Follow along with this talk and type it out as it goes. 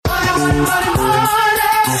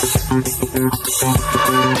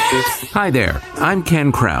Hi there, I'm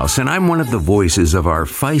Ken Krause, and I'm one of the voices of our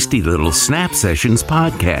feisty little Snap Sessions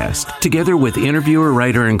podcast. Together with interviewer,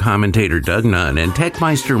 writer, and commentator Doug Nunn and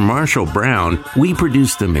Techmeister Marshall Brown, we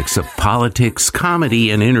produce the mix of politics,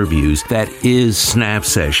 comedy, and interviews that is Snap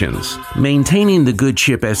Sessions. Maintaining the good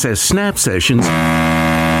ship SS Snap Sessions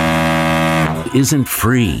isn't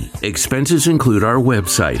free. Expenses include our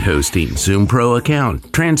website hosting, Zoom Pro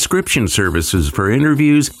account, transcription services for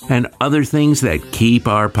interviews, and other things that keep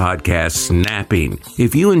our podcast snapping.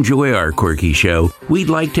 If you enjoy our quirky show, we'd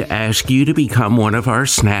like to ask you to become one of our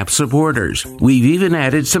Snap supporters. We've even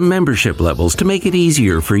added some membership levels to make it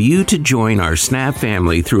easier for you to join our Snap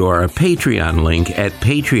family through our Patreon link at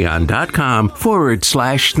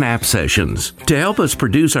patreon.com/Snap Sessions. To help us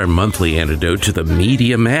produce our monthly antidote to the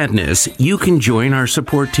media madness, you can join our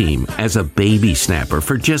support team as a baby snapper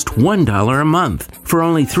for just $1 a month. For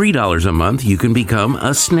only $3 a month, you can become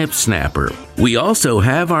a Snip Snapper. We also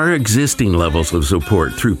have our existing levels of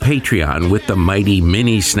support through Patreon with the mighty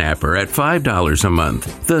Mini Snapper at $5 a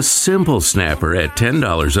month, the Simple Snapper at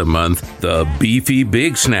 $10 a month, the Beefy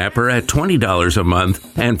Big Snapper at $20 a month,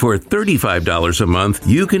 and for $35 a month,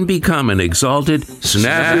 you can become an exalted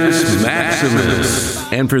Snappus Maximus.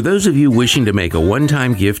 And for those of you wishing to make a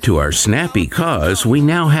one-time gift to our snappy cause, we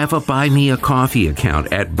now have a Buy Me a Coffee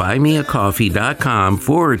account at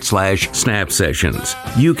buymeacoffee.com/Snap Sessions.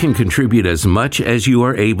 You can contribute as much as you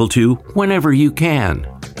are able to whenever you can.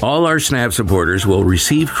 All our Snap supporters will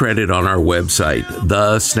receive credit on our website,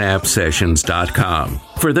 thesnapsessions.com.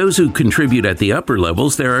 For those who contribute at the upper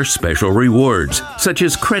levels, there are special rewards, such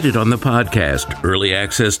as credit on the podcast, early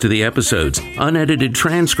access to the episodes, unedited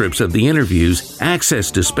transcripts of the interviews,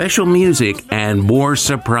 access to special music, and more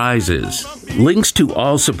surprises. Links to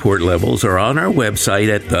all support levels are on our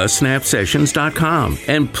website at thesnapsessions.com.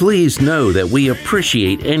 And please know that we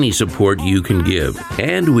appreciate any support you can give.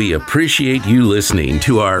 And we appreciate you listening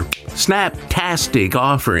to our Snaptastic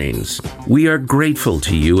offerings. We are grateful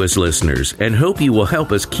to you as listeners and hope you will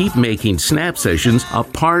help us keep making Snap Sessions a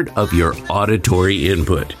part of your auditory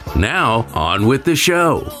input. Now, on with the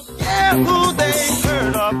show.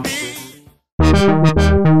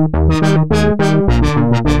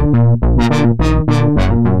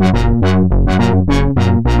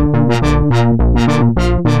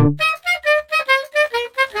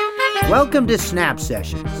 Welcome to Snap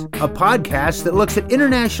Sessions, a podcast that looks at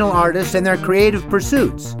international artists and their creative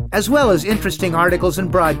pursuits, as well as interesting articles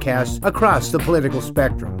and broadcasts across the political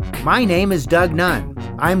spectrum. My name is Doug Nunn.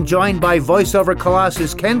 I'm joined by voiceover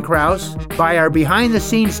colossus Ken Krause, by our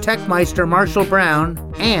behind-the-scenes Techmeister Marshall Brown,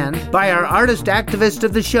 and by our artist activist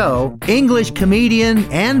of the show, English comedian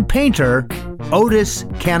and painter, Otis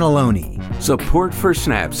Cannelloni. Support for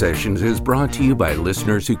Snap Sessions is brought to you by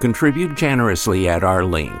listeners who contribute generously at our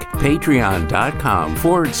link,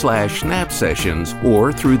 patreon.com/Snap Sessions,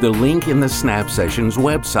 or through the link in the Snap Sessions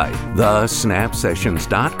website,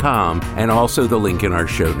 thesnapsessions.com, and also the link in our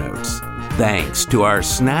show notes. Thanks to our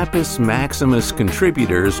Snappus Maximus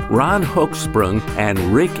contributors, Ron Hochsprung and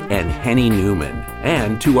Rick and Henny Newman.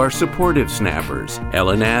 And to our supportive snappers,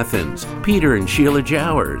 Ellen Athens, Peter and Sheila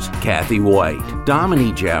Jowers, Kathy White,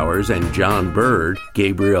 Dominique Jowers and John Bird,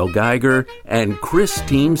 Gabriel Geiger, and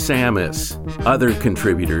Christine Samus. Other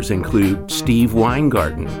contributors include Steve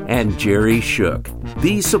Weingarten and Jerry Shook.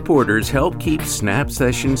 These supporters help keep Snap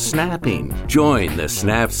Sessions snapping. Join the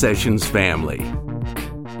Snap Sessions family.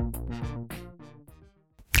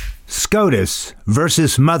 SCOTUS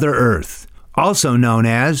versus Mother Earth, also known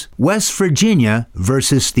as West Virginia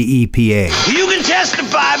versus the EPA. You can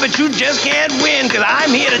testify, but you just can't win, because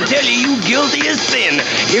I'm here to tell you guilty as sin.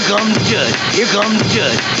 Here comes the judge. Here comes the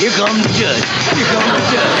judge. Here comes the judge. Here comes the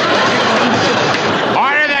judge. Here comes the judge.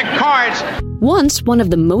 Order the courts. Once one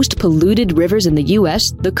of the most polluted rivers in the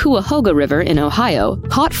U.S., the Cuyahoga River in Ohio,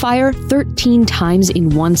 caught fire 13 times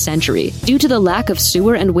in 1 century due to the lack of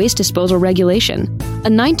sewer and waste disposal regulation.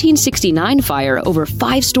 A 1969 fire over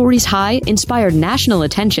 5 stories high inspired national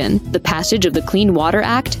attention, the passage of the Clean Water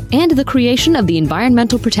Act, and the creation of the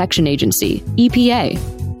Environmental Protection Agency, EPA.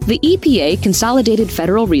 The EPA consolidated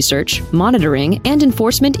federal research, monitoring, and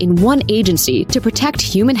enforcement in one agency to protect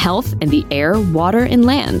human health and the air, water, and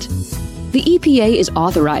land. The EPA is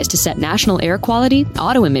authorized to set national air quality,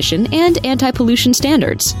 auto emission, and anti-pollution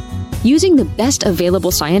standards. Using the best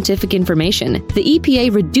available scientific information, the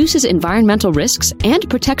EPA reduces environmental risks and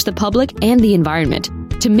protects the public and the environment.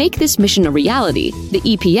 To make this mission a reality, the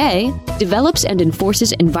EPA develops and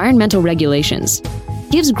enforces environmental regulations,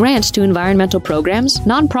 gives grants to environmental programs,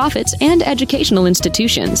 nonprofits, and educational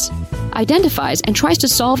institutions, identifies and tries to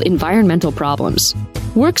solve environmental problems,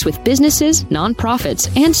 works with businesses, nonprofits,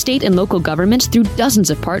 and state and local governments through dozens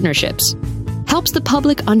of partnerships, helps the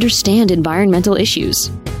public understand environmental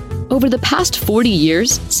issues. Over the past 40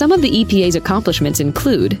 years, some of the EPA's accomplishments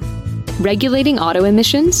include regulating auto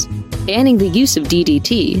emissions, banning the use of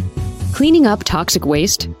DDT, cleaning up toxic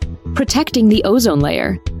waste, protecting the ozone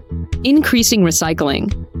layer, increasing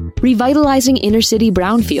recycling, revitalizing inner-city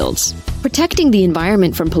brownfields. Protecting the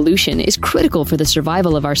environment from pollution is critical for the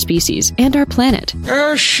survival of our species and our planet.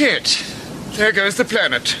 Oh, shit. There goes the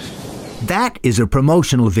planet. That is a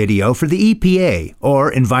promotional video for the EPA,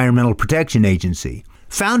 or Environmental Protection Agency.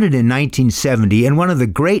 Founded in 1970 and one of the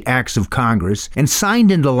great acts of Congress and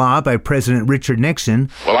signed into law by President Richard Nixon,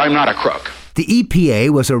 Well, I'm not a crook. the EPA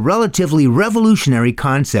was a relatively revolutionary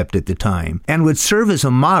concept at the time and would serve as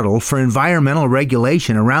a model for environmental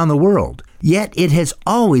regulation around the world. Yet it has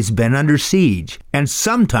always been under siege, and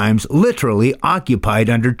sometimes literally occupied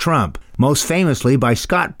under Trump, most famously by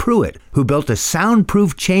Scott Pruitt, who built a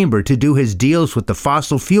soundproof chamber to do his deals with the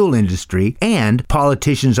fossil fuel industry and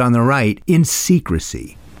politicians on the right in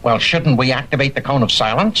secrecy. Well, shouldn't we activate the cone of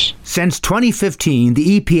silence? Since 2015,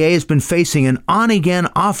 the EPA has been facing an on-again,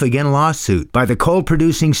 off-again lawsuit by the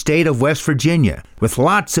coal-producing state of West Virginia, with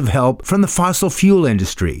lots of help from the fossil fuel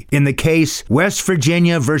industry, in the case West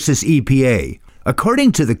Virginia versus EPA.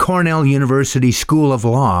 According to the Cornell University School of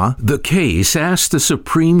Law, the case asked the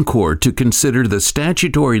Supreme Court to consider the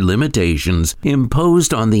statutory limitations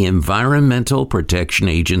imposed on the Environmental Protection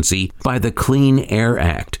Agency by the Clean Air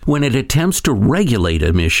Act when it attempts to regulate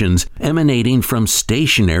emissions emanating from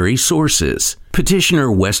stationary sources. Petitioner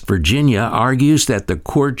West Virginia argues that the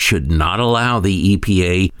court should not allow the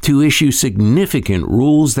EPA to issue significant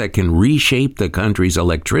rules that can reshape the country's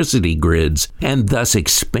electricity grids and thus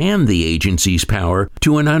expand the agency's power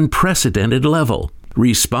to an unprecedented level.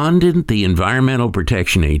 Respondent, the Environmental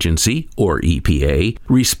Protection Agency, or EPA,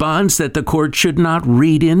 responds that the court should not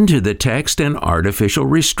read into the text an artificial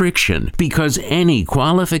restriction because any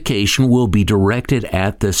qualification will be directed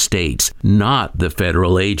at the states, not the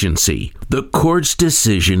federal agency. The court's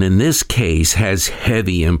decision in this case has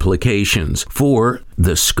heavy implications for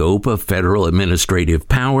the scope of federal administrative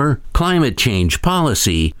power, climate change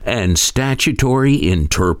policy, and statutory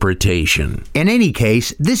interpretation. in any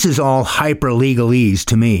case, this is all hyper-legalese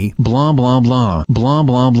to me. Blah, blah, blah, blah,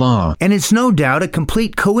 blah, blah. And it's no doubt a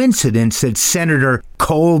complete coincidence that Senator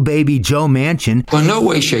Coal Baby Joe Manchin In no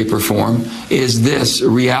way, shape, or form is this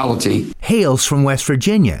reality. hails from West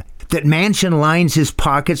Virginia. That Manchin lines his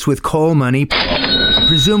pockets with coal money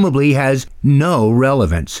presumably has no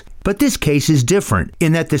relevance. But this case is different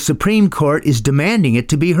in that the Supreme Court is demanding it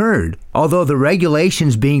to be heard, although the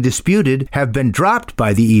regulations being disputed have been dropped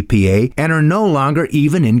by the EPA and are no longer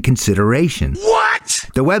even in consideration. What?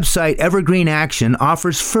 The website Evergreen Action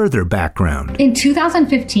offers further background. In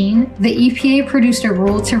 2015, the EPA produced a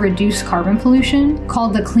rule to reduce carbon pollution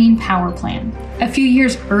called the Clean Power Plan. A few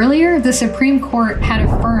years earlier, the Supreme Court had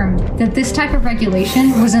affirmed that this type of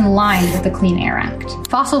regulation was in line with the Clean Air Act.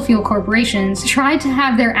 Fossil fuel corporations tried to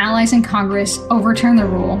have their allies in Congress overturn the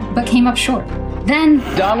rule, but came up short. Then,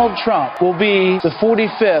 Donald Trump will be the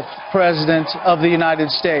 45th president of the United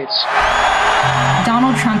States.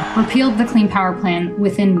 Donald Trump repealed the Clean Power Plan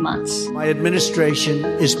within months. My administration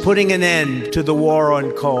is putting an end to the war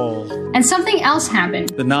on coal. And something else happened.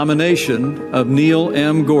 The nomination of Neil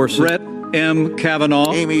M. Gorsuch, Brett M.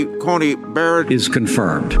 Kavanaugh, Amy Coney Barrett is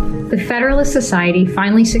confirmed. The Federalist Society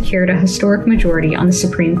finally secured a historic majority on the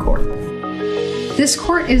Supreme Court. This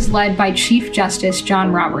court is led by Chief Justice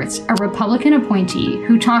John Roberts, a Republican appointee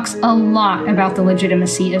who talks a lot about the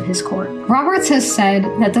legitimacy of his court. Roberts has said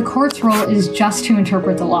that the court's role is just to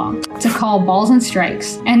interpret the law, to call balls and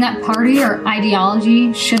strikes, and that party or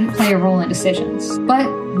ideology shouldn't play a role in decisions.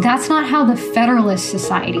 But that's not how the Federalist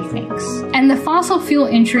Society thinks. And the fossil fuel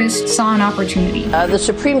interests saw an opportunity. The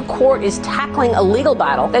Supreme Court is tackling a legal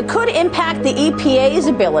battle that could impact the EPA's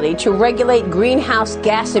ability to regulate greenhouse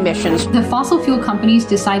gas emissions. The fossil fuel companies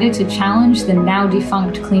decided to challenge the now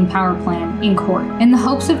defunct Clean Power Plan in court in the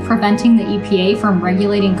hopes of preventing the EPA from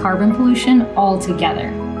regulating carbon pollution altogether.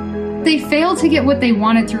 They failed to get what they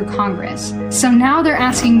wanted through Congress, so now they're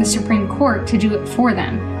asking the Supreme Court to do it for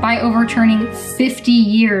them by overturning 50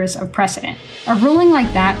 years of precedent. A ruling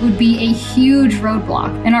like that would be a huge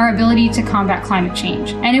roadblock in our ability to combat climate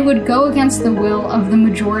change, and it would go against the will of the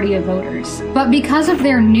majority of voters. But because of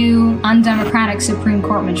their new, undemocratic Supreme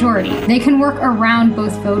Court majority, they can work around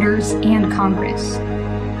both voters and Congress.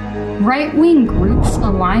 Right-wing groups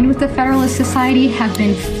aligned with the Federalist Society have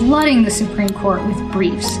been flooding the Supreme Court with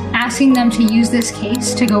briefs, asking them to use this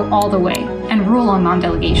case to go all the way and rule on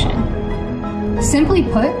non-delegation. Simply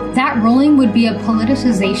put, that ruling would be a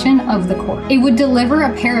politicization of the court. It would deliver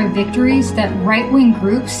a pair of victories that right-wing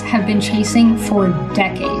groups have been chasing for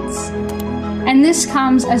decades. And this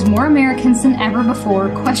comes as more Americans than ever before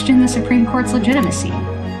question the Supreme Court's legitimacy.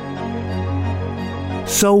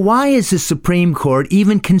 So why is the Supreme Court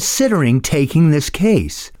even considering taking this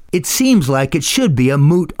case? It seems like it should be a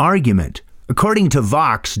moot argument. According to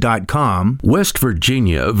Vox.com, West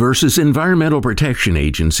Virginia versus Environmental Protection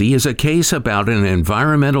Agency is a case about an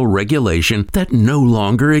environmental regulation that no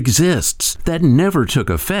longer exists, that never took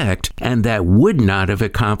effect, and that would not have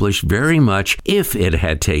accomplished very much if it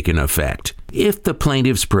had taken effect. If the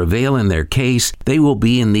plaintiffs prevail in their case, they will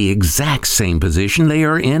be in the exact same position they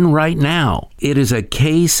are in right now. It is a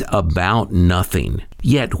case about nothing.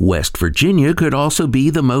 Yet West Virginia could also be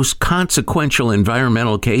the most consequential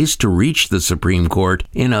environmental case to reach the Supreme Court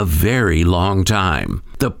in a very long time.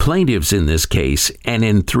 The plaintiffs in this case, and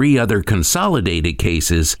in 3 other consolidated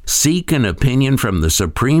cases, seek an opinion from the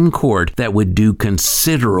Supreme Court that would do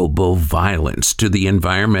considerable violence to the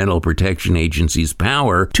Environmental Protection Agency's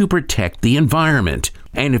power to protect the environment.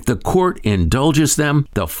 And if the court indulges them,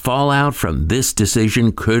 the fallout from this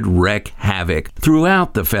decision could wreak havoc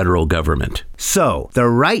throughout the federal government. So, the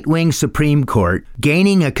right-wing Supreme Court,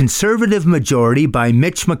 gaining a conservative majority by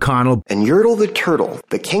Mitch McConnell and Yertle the Turtle,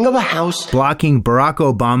 the king of a house, blocking Barack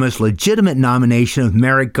Obama's legitimate nomination of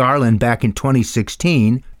Merrick Garland back in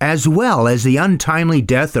 2016, as well as the untimely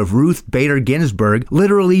death of Ruth Bader Ginsburg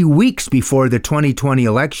literally weeks before the 2020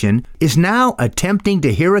 election, is now attempting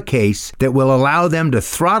to hear a case that will allow them to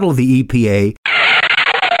throttle the EPA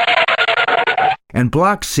and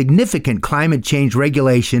block significant climate change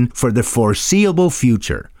regulation for the foreseeable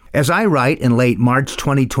future. As I write in late March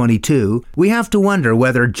 2022, we have to wonder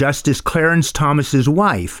whether Justice Clarence Thomas's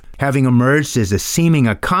wife, having emerged as a seeming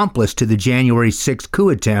accomplice to the January 6th coup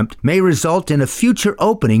attempt, may result in a future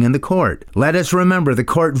opening in the court. Let us remember the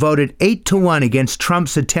court voted 8-1 against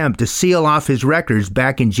Trump's attempt to seal off his records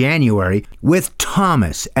back in January, with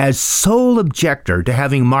Thomas as sole objector to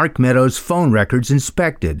having Mark Meadows' phone records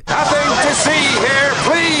inspected. Nothing to see here,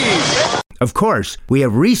 please! Of course, we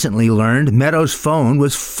have recently learned Meadows' phone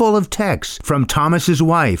was full of texts from Thomas's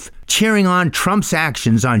wife, cheering on Trump's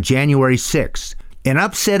actions on January 6th. An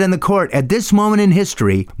upset in the court at this moment in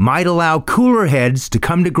history might allow cooler heads to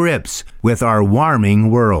come to grips with our warming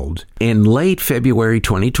world. In late February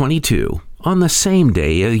 2022, on the same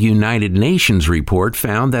day, a United Nations report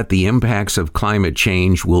found that the impacts of climate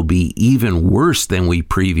change will be even worse than we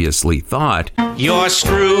previously thought. You're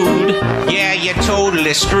screwed. Yeah, you're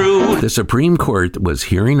totally screwed. The Supreme Court was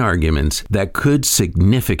hearing arguments that could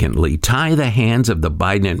significantly tie the hands of the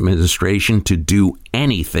Biden administration to do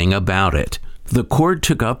anything about it. The court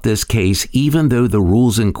took up this case even though the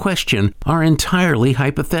rules in question are entirely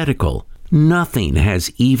hypothetical. Nothing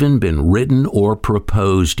has even been written or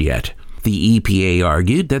proposed yet. The EPA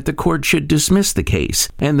argued that the court should dismiss the case,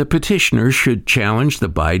 and the petitioners should challenge the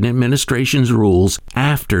Biden administration's rules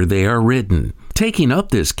after they are written. Taking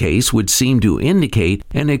up this case would seem to indicate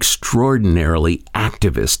an extraordinarily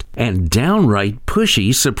activist and downright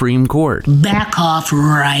pushy Supreme Court. Back off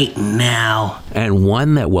right now. And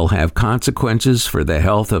one that will have consequences for the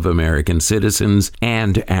health of American citizens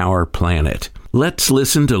and our planet. Let's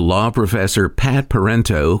listen to law professor Pat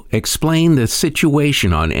Parento explain the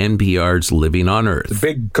situation on NPR's Living on Earth. The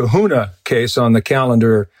big kahuna case on the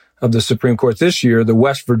calendar of the Supreme Court this year, the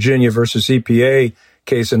West Virginia versus EPA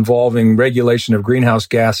case involving regulation of greenhouse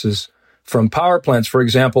gases from power plants, for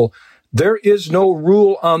example, there is no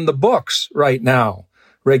rule on the books right now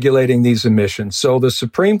regulating these emissions. So the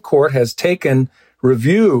Supreme Court has taken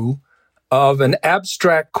review of an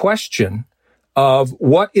abstract question of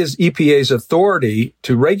what is EPA's authority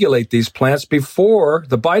to regulate these plants before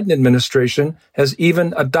the Biden administration has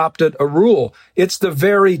even adopted a rule. It's the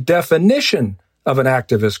very definition of an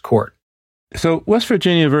activist court. So West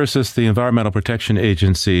Virginia versus the Environmental Protection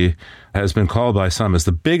Agency has been called by some as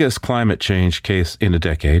the biggest climate change case in a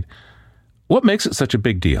decade. What makes it such a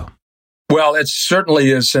big deal? Well, it certainly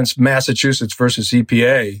is since Massachusetts versus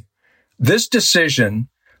EPA. This decision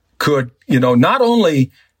could, not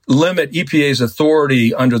only limit EPA's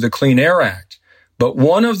authority under the Clean Air Act, but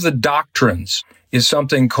one of the doctrines is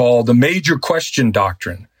something called the major question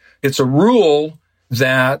doctrine. It's a rule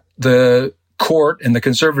that the court and the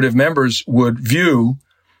conservative members would view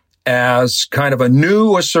as kind of a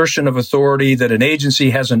new assertion of authority that an agency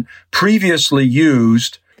hasn't previously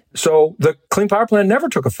used. So the Clean Power Plan never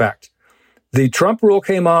took effect. The Trump rule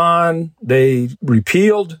came on, they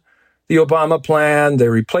repealed the Obama plan, they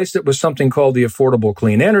replaced it with something called the Affordable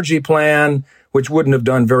Clean Energy Plan, which wouldn't have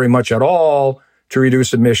done very much at all to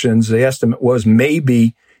reduce emissions. The estimate was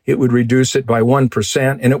maybe it would reduce it by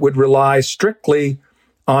 1%, and it would rely strictly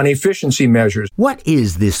on efficiency measures. What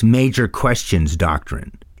is this major questions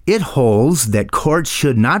doctrine? It holds that courts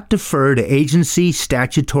should not defer to agency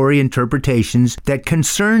statutory interpretations that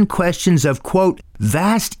concern questions of, quote,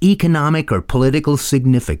 vast economic or political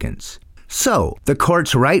significance. So, the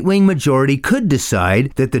court's right-wing majority could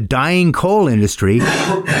decide that the dying coal industry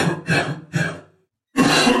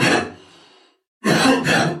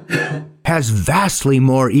has vastly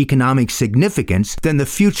more economic significance than the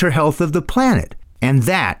future health of the planet. And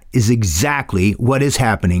that is exactly what is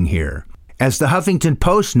happening here. As the Huffington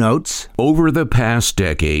Post notes, over the past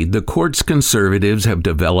decade, the court's conservatives have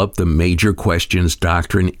developed the major questions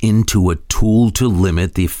doctrine into a tool to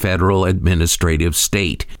limit the federal administrative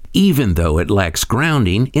state, even though it lacks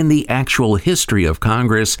grounding in the actual history of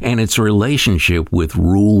Congress and its relationship with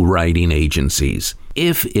rule-writing agencies.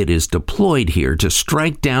 If it is deployed here to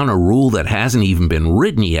strike down a rule that hasn't even been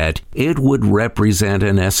written yet, it would represent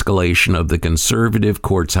an escalation of the conservative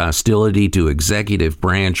court's hostility to executive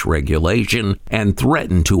branch regulation and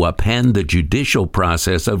threaten to upend the judicial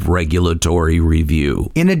process of regulatory review.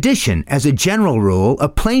 In addition, as a general rule, a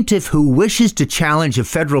plaintiff who wishes to challenge a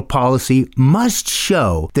federal policy must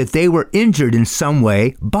show that they were injured in some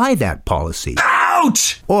way by that policy.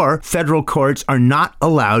 Ouch! Or federal courts are not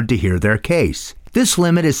allowed to hear their case. This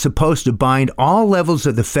limit is supposed to bind all levels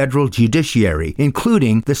of the federal judiciary,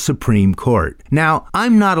 including the Supreme Court. Now,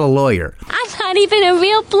 I'm not a lawyer. I'm not even a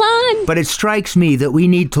real blonde. But it strikes me that we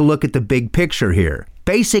need to look at the big picture here.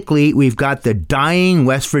 Basically, we've got the dying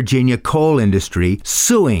West Virginia coal industry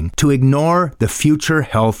suing to ignore the future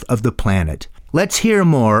health of the planet. Let's hear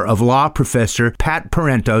more of law professor Pat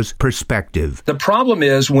Parento's perspective. The problem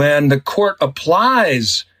is when the court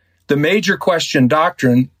applies the major question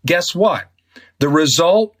doctrine, guess what? The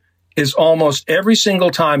result is almost every single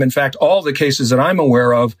time, in fact, all the cases that I'm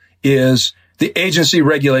aware of, is the agency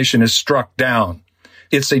regulation is struck down.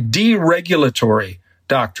 It's a deregulatory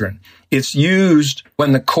doctrine. It's used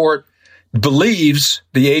when the court believes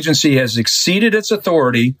the agency has exceeded its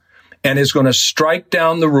authority and is going to strike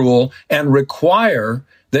down the rule and require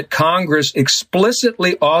that Congress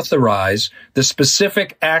explicitly authorize the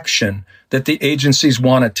specific action that the agencies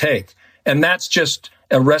want to take. And that's just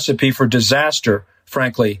a recipe for disaster,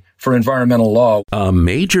 frankly, for environmental law. A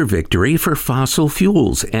major victory for fossil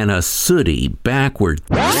fuels and a sooty, backward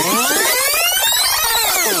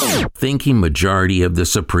thinking majority of the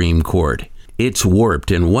Supreme Court. Its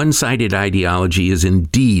warped and one-sided ideology is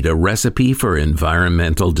indeed a recipe for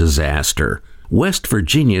environmental disaster. West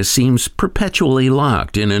Virginia seems perpetually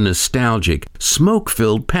locked in a nostalgic,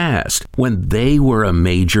 smoke-filled past when they were a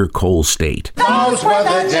major coal state. Those were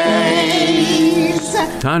the days.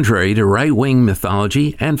 Contrary to right-wing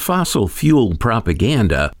mythology and fossil fuel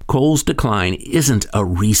propaganda, coal's decline isn't a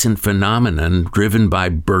recent phenomenon driven by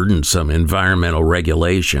burdensome environmental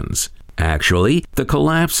regulations. Actually, the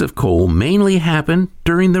collapse of coal mainly happened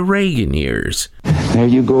during the Reagan years. There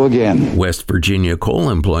you go again. West Virginia coal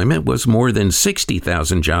employment was more than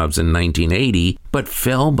 60,000 jobs in 1980, but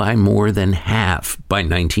fell by more than half by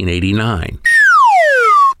 1989.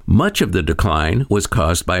 Much of the decline was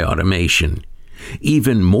caused by automation.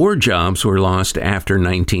 Even more jobs were lost after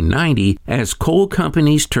 1990 as coal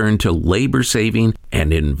companies turned to labor-saving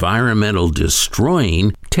and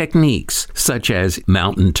environmental-destroying techniques such as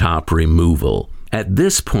mountaintop removal. At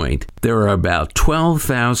this point, there are about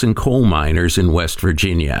 12,000 coal miners in West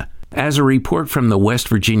Virginia. As a report from the West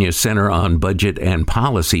Virginia Center on Budget and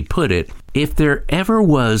Policy put it, if there ever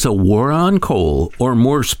was a war on coal, or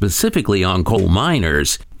more specifically on coal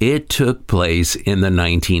miners, it took place in the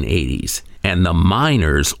 1980s. And the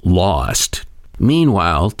miners lost.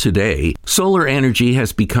 Meanwhile, today, solar energy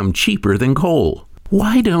has become cheaper than coal.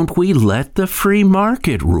 Why don't we let the free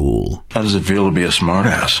market rule? How does it feel to be a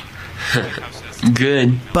smartass?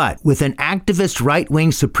 Good. But with an activist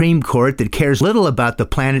right-wing Supreme Court that cares little about the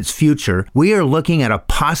planet's future, we are looking at a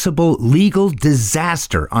possible legal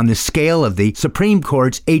disaster on the scale of the Supreme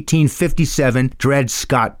Court's 1857 Dred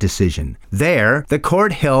Scott decision. There, the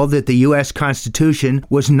court held that the U.S. Constitution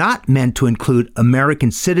was not meant to include American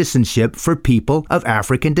citizenship for people of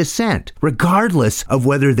African descent, regardless of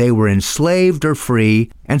whether they were enslaved or free,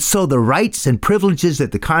 and so the rights and privileges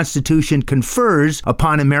that the Constitution confers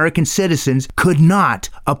upon American citizens could not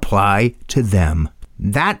apply to them.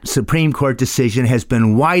 That Supreme Court decision has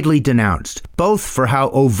been widely denounced, both for how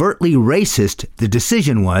overtly racist the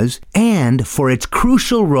decision was and for its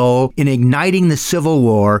crucial role in igniting the Civil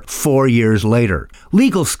War 4 years later.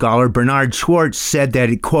 Legal scholar Bernard Schwartz said that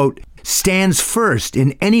it, quote, stands first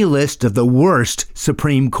in any list of the worst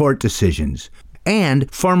Supreme Court decisions. And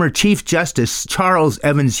former Chief Justice Charles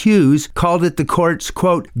Evans Hughes called it the court's,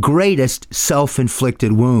 quote, greatest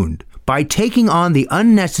self-inflicted wound. By taking on the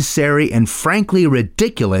unnecessary and frankly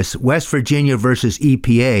ridiculous West Virginia versus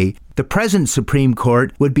EPA, the present Supreme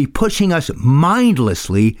Court would be pushing us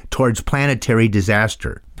mindlessly towards planetary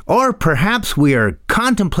disaster. Or perhaps we are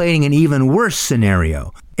contemplating an even worse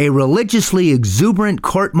scenario, a religiously exuberant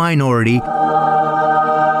court minority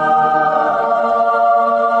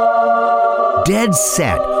dead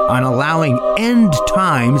set on allowing end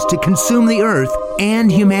times to consume the earth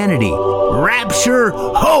and humanity. Rapture,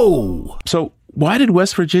 ho! So why did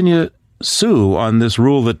West Virginia sue on this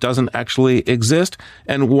rule that doesn't actually exist?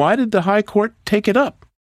 And why did the High Court take it up?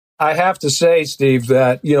 I have to say, Steve,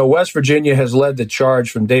 that, West Virginia has led the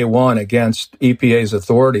charge from day one against EPA's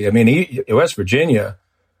authority. I mean, West Virginia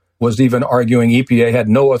was even arguing EPA had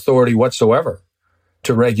no authority whatsoever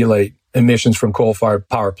to regulate emissions from coal-fired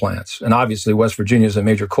power plants. And obviously, West Virginia is a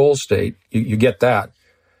major coal state. You get that.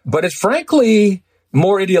 But it's frankly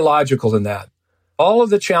more ideological than that. All of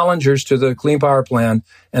the challengers to the Clean Power Plan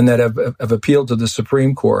and that have appealed to the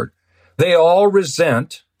Supreme Court, they all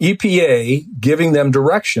resent EPA giving them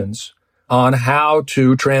directions on how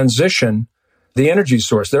to transition the energy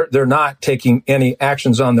source. They're not taking any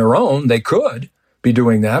actions on their own. They could be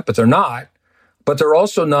doing that, but they're not. But they're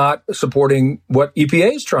also not supporting what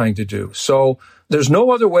EPA is trying to do. So there's no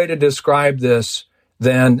other way to describe this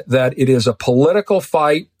than that it is a political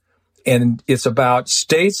fight, and it's about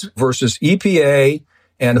states versus EPA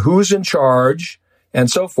and who's in charge and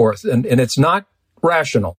so forth. And it's not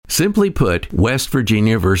rational. Simply put, West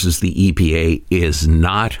Virginia versus the EPA is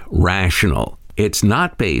not rational. It's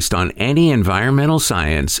not based on any environmental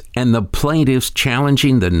science, and the plaintiffs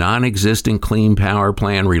challenging the non-existent Clean Power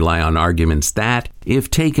Plan rely on arguments that, if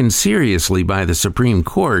taken seriously by the Supreme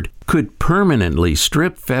Court, could permanently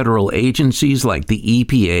strip federal agencies like the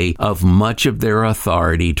EPA of much of their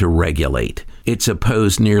authority to regulate. It's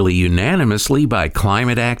opposed nearly unanimously by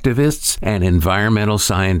climate activists and environmental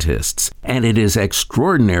scientists, and it is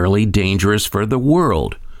extraordinarily dangerous for the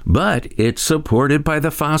world. But it's supported by the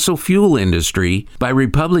fossil fuel industry, by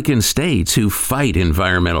Republican states who fight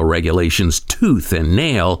environmental regulations tooth and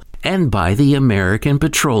nail, and by the American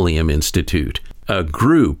Petroleum Institute, a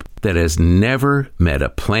group that has never met a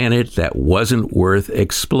planet that wasn't worth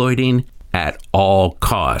exploiting at all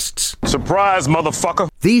costs. Surprise, motherfucker.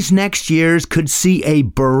 These next years could see a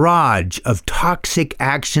barrage of toxic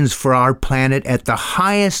actions for our planet at the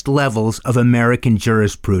highest levels of American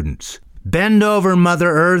jurisprudence. Bend over,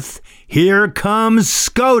 Mother Earth. Here comes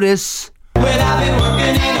SCOTUS. Well, I've been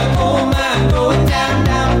working in a coal mine, going down,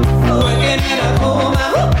 down. Working in a coal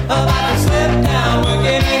mine, about to slip down.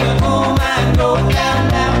 Working in a coal mine, going down,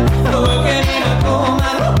 down. Working in a coal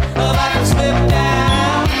mine, about to slip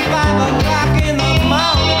down. 5 o'clock in the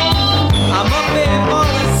morning, I'm up before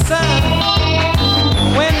the sun.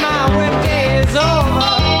 When my workday is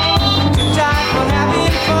over, too tired for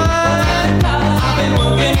having fun. I've been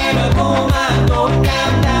working in a coal mine, going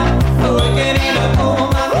down, down. Working in a coal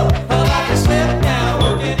mine, about to slip down.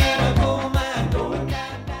 Working in a coal mine, going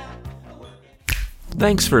down, down.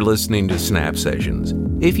 Thanks for listening to Snap Sessions.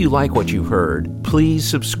 If you like what you heard, please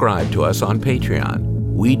subscribe to us on Patreon.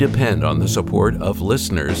 We depend on the support of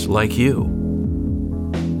listeners like you.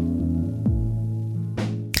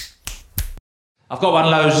 I've got one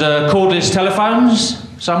of those cordless telephones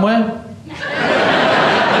somewhere.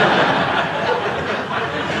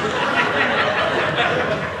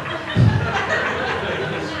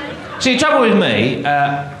 See, the trouble with me,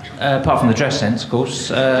 apart from the dress sense, of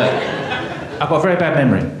course, I've got a very bad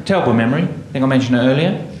memory. Terrible memory. I think I mentioned it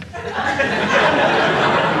earlier.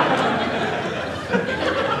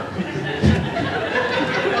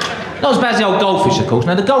 Not as bad as the old goldfish, of course.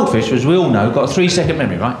 Now, the goldfish, as we all know, got a 3-second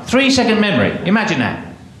memory, right? 3-second memory. Imagine that.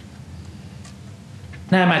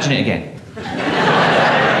 Now imagine it again.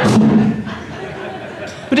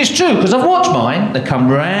 But it's true, because I've watched mine. They come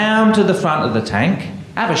round to the front of the tank,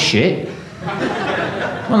 have a shit.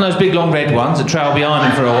 One of those big, long red ones that trail behind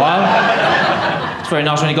them for a while. It's very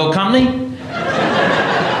nice when you've got company.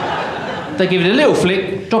 They give it a little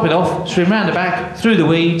flick, drop it off, swim round the back, through the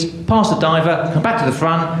weeds, past the diver, come back to the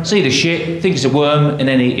front, see the shit, think it's a worm, and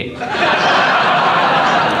then eat it.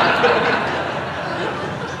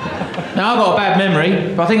 Now, I've got a bad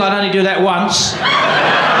memory, but I think I'd only do that once.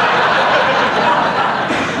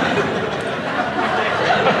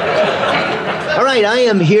 All right, I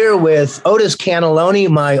am here with Otis Cannelloni,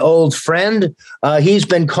 my old friend. He's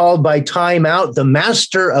been called by Time Out the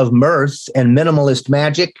master of mirth and minimalist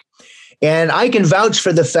magic. And I can vouch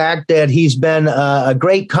for the fact that he's been a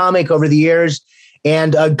great comic over the years.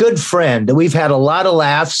 and a good friend. We've had a lot of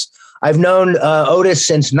laughs. I've known Otis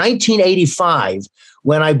since 1985,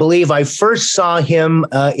 when I believe I first saw him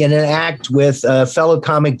in an act with fellow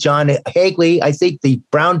comic John Hagley, I think the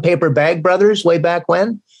Brown Paper Bag Brothers, way back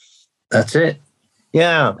when. That's it.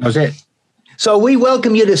 Yeah. That was it. So we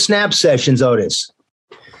welcome you to Snap Sessions, Otis.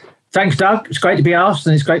 Thanks, Doug. It's great to be asked,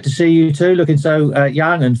 and it's great to see you too, looking so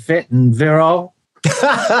young and fit and virile.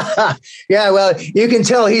 Yeah, well, you can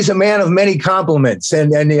tell he's a man of many compliments,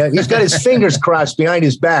 and he's got his fingers crossed behind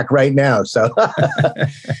his back right now. So,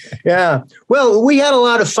 yeah. Well, we had a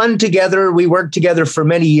lot of fun together. We worked together for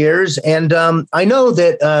many years, and I know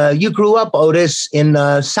that you grew up, Otis, in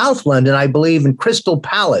South London, I believe, in Crystal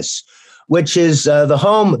Palace, which is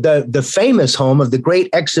the famous home of the Great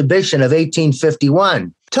Exhibition of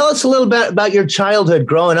 1851. Tell us a little bit about your childhood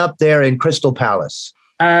growing up there in Crystal Palace.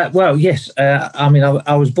 Well, yes. I mean,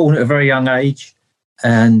 I was born at a very young age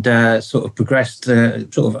and sort of progressed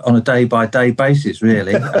sort of on a day-by-day basis,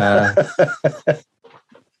 really.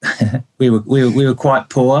 We were quite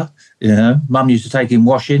poor, you know. Mum used to take in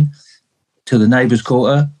washing to the neighbour's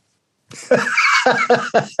quarter.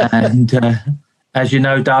 And as you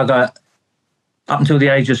know, Doug, up until the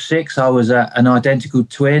age of 6, I was an identical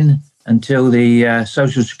twin until the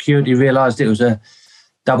Social Security realised it was a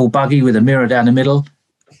double buggy with a mirror down the middle.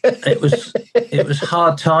 It was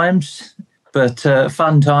hard times, but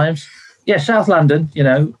fun times. Yeah, South London, you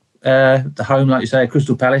know, the home, like you say,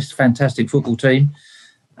 Crystal Palace, fantastic football team.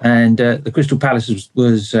 And the Crystal Palace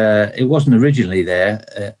was it wasn't originally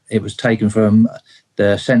there. It was taken from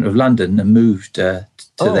the centre of London and moved to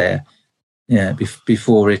there. Yeah,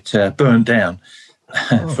 before it burnt down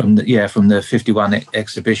from the 51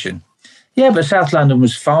 exhibition. Yeah, but South London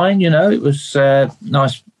was fine. You know, it was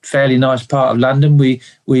nice, fairly nice part of London. We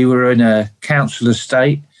were in a council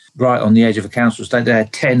estate, right on the edge of a council estate. They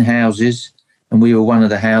had 10 houses, and we were one of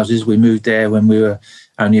the houses. We moved there when we were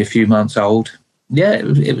only a few months old. Yeah,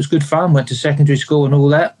 it was good fun. Went to secondary school and all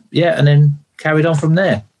that. Yeah, and then carried on from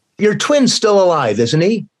there. Your twin's still alive, isn't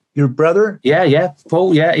he? Your brother? Yeah.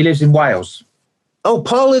 Paul, yeah, he lives in Wales. Oh,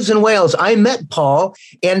 Paul lives in Wales. I met Paul,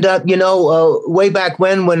 and, way back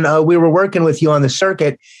when we were working with you on the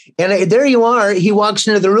circuit, and there you are. He walks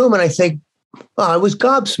into the room, and I think, I was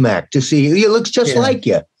gobsmacked to see you. He looks just like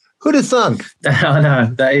you. Who'd have thunk? I know.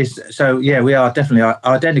 That is, so, yeah, we are definitely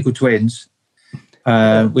identical twins.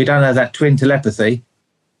 We don't have that twin telepathy,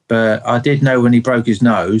 but I did know when he broke his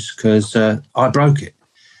nose because I broke it.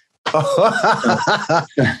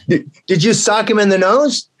 Did you sock him in the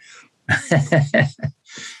nose?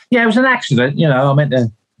 Yeah, it was an accident. You know, I meant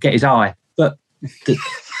to get his eye, but you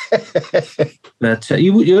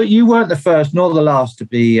weren't the first nor the last to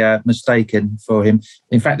be mistaken for him.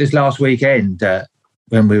 In fact, this last weekend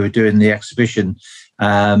when we were doing the exhibition,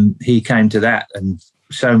 he came to that, and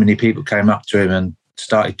so many people came up to him and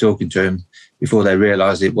started talking to him before they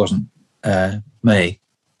realised it wasn't me.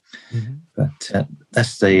 Mm-hmm. But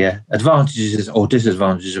that's the advantages or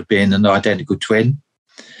disadvantages of being an identical twin.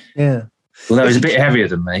 Yeah. Although he's a bit heavier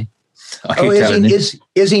than me.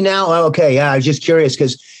 Is he now? Oh, okay. Yeah. I was just curious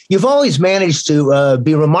because you've always managed to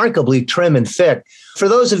be remarkably trim and fit. For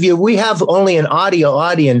those of you, we have only an audio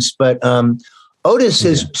audience, but Otis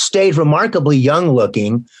has stayed remarkably young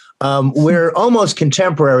looking. We're almost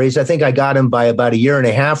contemporaries. I think I got him by about a year and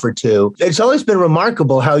a half or two. It's always been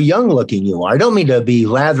remarkable how young looking you are. I don't mean to be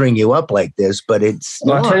lathering you up like this, but it's...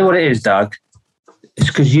 Well, I'll tell you what it is, Doug. It's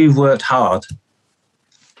because you've worked hard.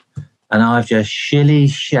 And I've just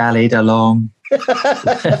shilly-shallied along,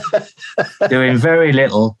 doing very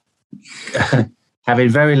little, having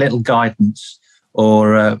very little guidance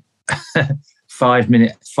or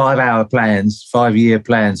 5-hour plans, 5-year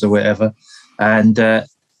plans or whatever. And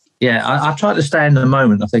I try to stay in the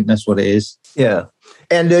moment. I think that's what it is. Yeah.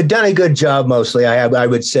 And done a good job mostly, I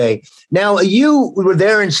would say. Now, you were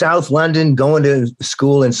there in South London going to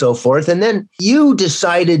school and so forth, and then you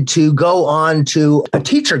decided to go on to a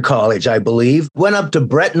teacher college, I believe, went up to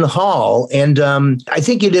Bretton Hall, and I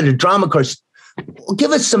think you did a drama course.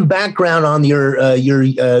 Give us some background on your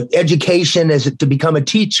education as to become a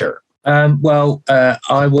teacher. I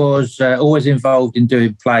was always involved in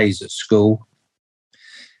doing plays at school.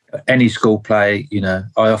 Any school play, you know,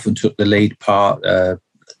 I often took the lead part.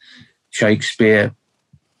 Shakespeare.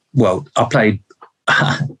 Well, I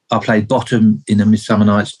played Bottom in A Midsummer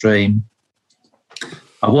Night's Dream.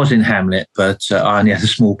 I was in Hamlet, but I only had a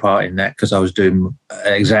small part in that because I was doing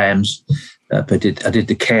exams. But I did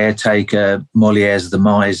the caretaker, Molière's The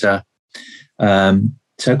Miser.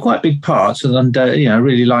 So quite big parts, and I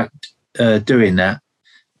really liked doing that.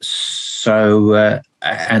 So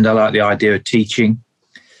and I like the idea of teaching.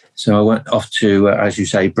 So I went off to, as you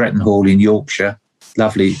say, Bretton Hall in Yorkshire.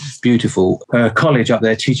 Lovely, beautiful college up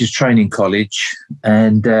there, Teachers Training College,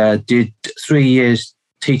 and did 3 years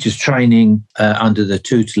teachers training under the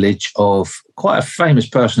tutelage of quite a famous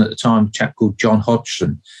person at the time, a chap called John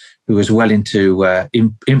Hodgson, who was well into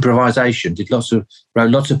improvisation,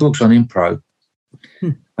 wrote lots of books on improv,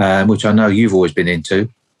 which I know you've always been into.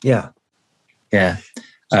 Yeah. Yeah.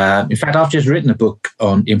 In fact, I've just written a book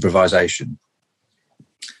on improvisation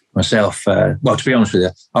myself. Well, to be honest with you,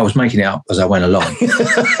 I was making it up as I went along.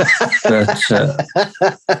 But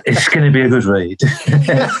it's going to be a good read.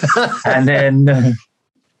 And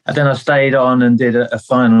then I stayed on and did a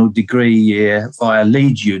final degree year via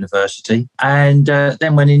Leeds University, and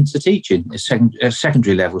then went into teaching at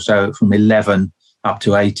secondary level, so from 11 up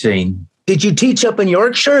to 18. Did you teach up in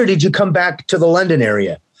Yorkshire, or did you come back to the London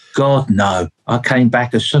area? God, No, I came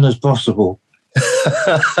back as soon as possible.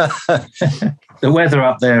 The weather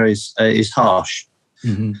up there is harsh.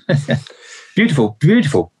 Mm-hmm. Beautiful,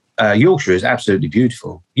 beautiful. Yorkshire is absolutely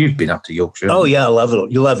beautiful. You've been up to Yorkshire. Oh yeah, I love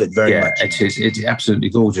it. You love it very much. Yeah, it's absolutely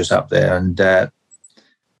gorgeous up there. And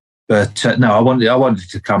but no, I wanted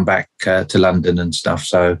to come back to London and stuff.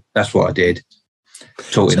 So that's what I did.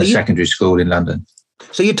 Taught in a secondary school in London.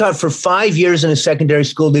 So you taught for 5 years in a secondary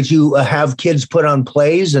school. Did you have kids put on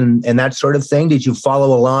plays and that sort of thing? Did you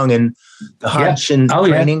follow along in the Hodge and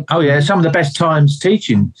training? Yeah. Oh yeah, some of the best times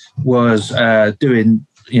teaching was doing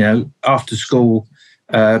after school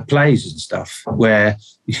plays and stuff, where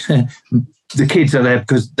the kids are there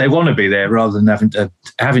because they want to be there rather than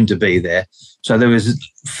having to be there. So there was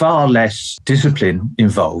far less discipline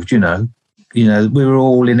involved. We were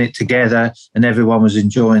all in it together, and everyone was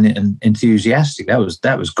enjoying it and enthusiastic.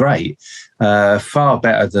 That was great. Far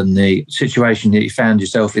better than the situation that you found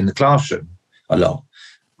yourself in the classroom a lot,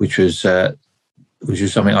 which was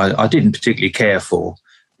something I didn't particularly care for.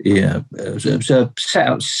 It was a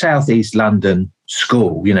southeast London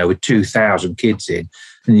school, with 2,000 kids in,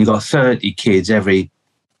 and you got 30 kids every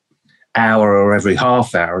hour or every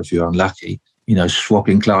half hour if you're unlucky.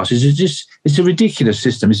 Swapping classes. It's a ridiculous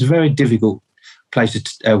system. It's a very difficult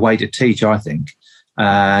way to teach, I think.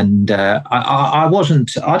 And I don't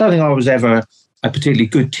think I was ever a particularly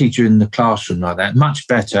good teacher in the classroom like that. Much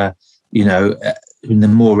better, in the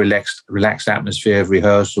more relaxed atmosphere of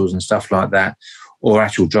rehearsals and stuff like that, or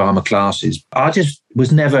actual drama classes. I just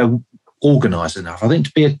was never organised enough. I think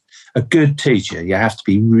to be a good teacher, you have to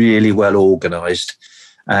be really well organised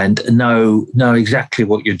and know exactly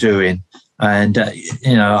what you're doing. And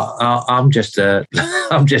I'm just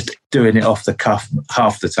doing it off the cuff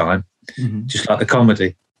half the time, just like the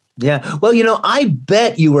comedy. Yeah. Well, I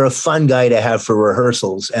bet you were a fun guy to have for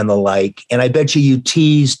rehearsals and the like. And I bet you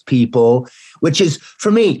teased people, which is, for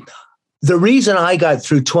me, the reason I got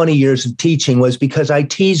through 20 years of teaching was because I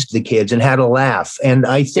teased the kids and had a laugh. And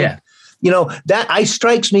I think, that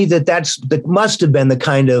strikes me that must have been the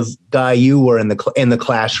kind of guy you were in the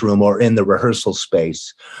classroom or in the rehearsal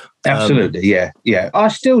space. Absolutely. Yeah. I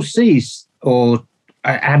still see or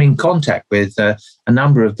am in contact with a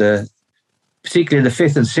number of particularly the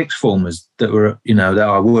 5th and 6th formers that were, that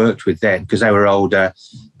I worked with then, because they were older.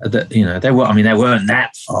 They weren't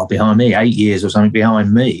that far behind me, 8 years or something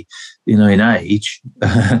behind me, in age.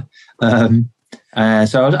 So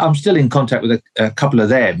I'm still in contact with a couple of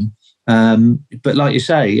them. But like you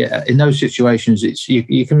say, in those situations,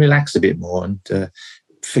 you can relax a bit more and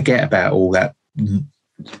forget about all that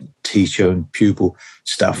teacher and pupil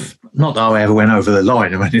stuff. Not that I ever went over the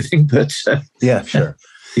line or anything, but yeah, sure.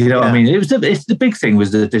 What I mean? It's the big thing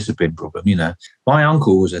was the discipline problem. My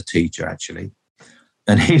uncle was a teacher actually,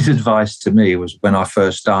 and his advice to me was, when I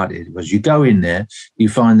first started, was you go in there, you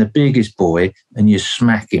find the biggest boy, and you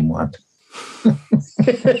smack him one.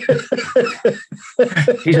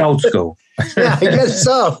 He's old school. Yeah, I guess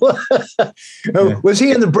so. Was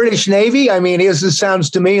he in the British Navy? I mean, this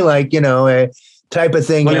sounds to me like, a type of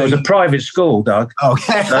thing. Well, it was a private school, Doug.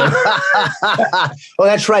 Okay. Well,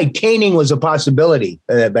 that's right. Caning was a possibility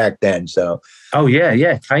back then. So. Oh,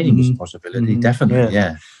 yeah. Caning was a possibility. Definitely.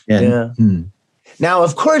 Yeah. Mm. Now,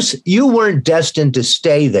 of course, you weren't destined to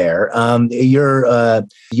stay there.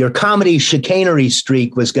 Your comedy chicanery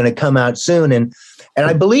streak was going to come out soon. And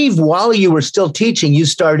I believe while you were still teaching, you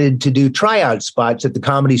started to do tryout spots at the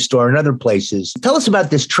Comedy Store and other places. Tell us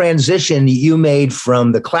about this transition you made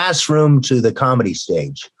from the classroom to the comedy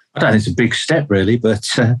stage. I don't think it's a big step, really. But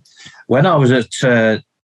when I was at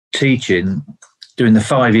teaching, doing the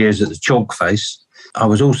 5 years at the Chalk Face, I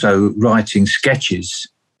was also writing sketches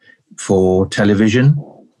for television.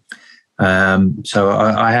 So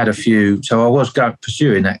I had a few. So I was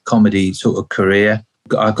pursuing that comedy sort of career.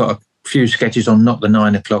 I got few sketches on Not the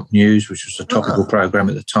 9 O'Clock News, which was a topical program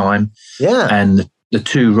at the time. Yeah. And the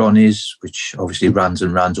Two Ronnies, which obviously runs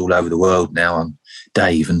all over the world now on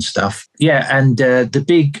Dave and stuff. Yeah, and the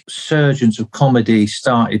big surgence of comedy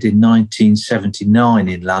started in 1979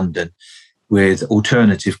 in London with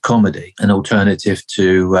alternative comedy, an alternative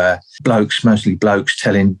to mostly blokes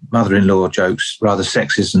telling mother-in-law jokes, rather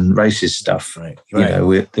sexist and racist stuff,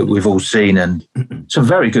 that we've all seen, and some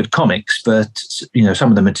very good comics, but some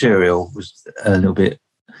of the material was a little bit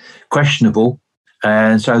questionable.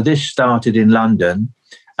 And so this started in London,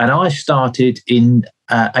 and I started in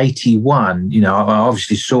 81. I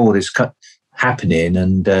obviously saw this happening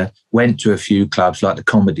and went to a few clubs like the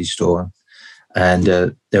Comedy Store. And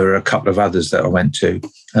there were a couple of others that I went to,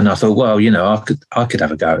 and I thought, well, I could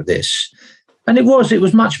have a go at this. And it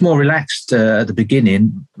was much more relaxed at the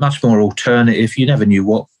beginning, much more alternative. You never knew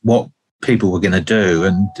what people were going to do,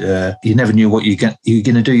 and you never knew what you're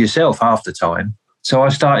going to do yourself half the time. So I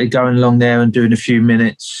started going along there and doing a few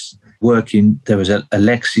minutes, working. There was a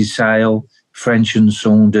Lexi Sale, French and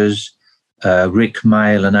Saunders, Rick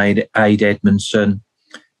Mail and Ade Edmondson.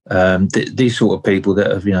 These sort of people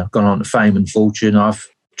that have gone on to fame and fortune. I've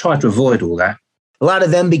tried to avoid all that. A lot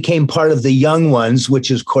of them became part of The Young Ones,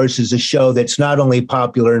 which, of course, is a show that's not only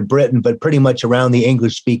popular in Britain, but pretty much around the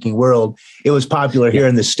English-speaking world. It was popular here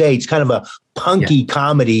in the States, kind of a punky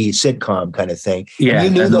comedy sitcom kind of thing. Yeah,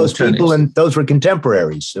 and you knew those people, and those were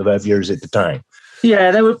contemporaries of yours at the time.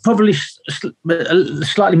 Yeah, they were probably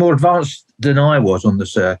slightly more advanced than I was on the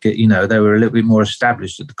circuit. They were a little bit more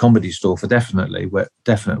established at the Comedy Store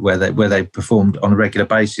where they performed on a regular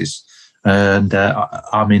basis. And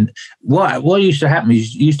I mean, what used to happen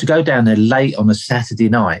is you used to go down there late on a Saturday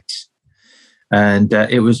night, and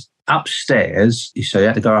it was upstairs. So you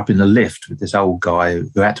had to go up in the lift with this old guy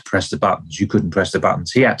who had to press the buttons. You couldn't press the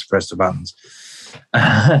buttons. He had to press the buttons.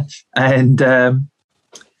 And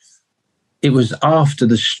it was after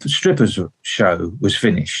the strippers show was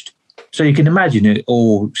finished. So you can imagine it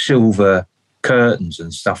all silver curtains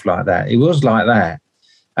and stuff like that. It was like that.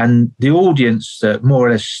 And the audience that more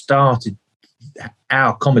or less started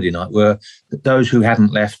our comedy night were those who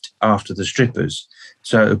hadn't left after the strippers.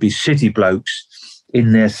 So it would be city blokes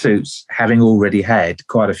in their suits, having already had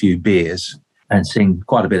quite a few beers and seen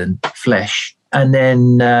quite a bit of flesh. And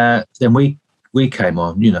then we came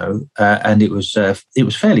on, and it was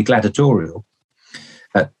fairly gladiatorial,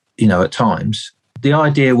 at times. The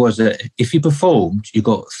idea was that if you performed, you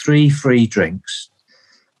got 3 free drinks,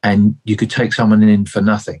 and you could take someone in for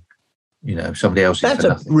nothing. Somebody else in for nothing.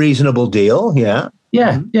 That's a reasonable deal, yeah.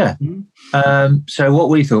 Yeah, yeah. So what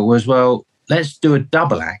we thought was, well, let's do a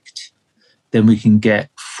double act. Then we can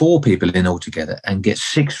get 4 people in altogether and get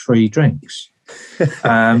 6 free drinks.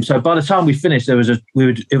 So by the time we finished, it was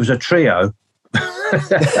a trio.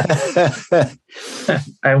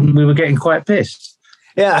 And we were getting quite pissed.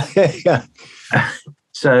 Yeah.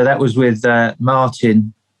 So that was with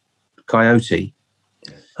Martin Coyote.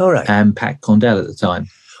 All right. And Pat Condell at the time.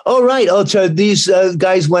 Oh, right. Oh, so these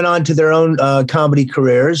guys went on to their own comedy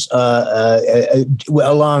careers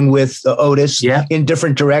along with Otis in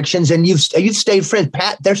different directions. And you've stayed friends.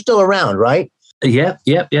 Pat, they're still around, right? Yeah,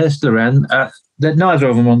 they're still around. Neither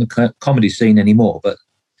of them are on the comedy scene anymore, but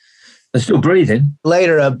they're still breathing.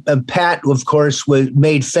 Later, Pat, of course, was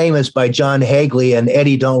made famous by John Hagley and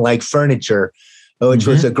Eddie Don't Like Furniture, which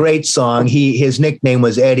was a great song. His nickname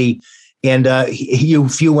was Eddie. And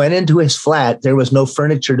if you went into his flat, there was no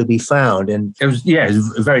furniture to be found. And it was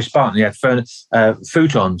very Spartan. He had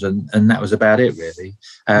futons, and that was about it, really.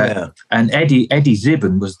 And Eddie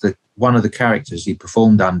Zibben was one of the characters he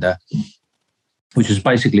performed under, which was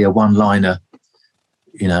basically a one-liner,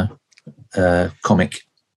 comic.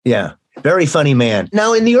 Yeah. Very funny man.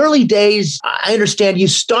 Now, in the early days, I understand you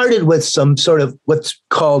started with some sort of what's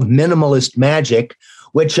called minimalist magic,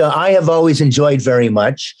 which I have always enjoyed very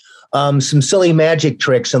much. Some silly magic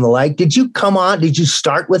tricks and the like. Did you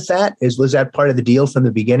start with that? Was that part of the deal from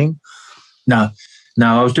the beginning? No,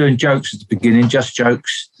 I was doing jokes at the beginning, just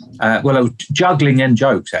jokes. I was juggling and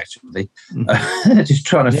jokes, actually. Just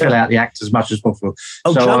trying to fill out the act as much as possible.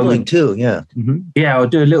 Oh, so juggling too, yeah. Mm-hmm. Yeah, I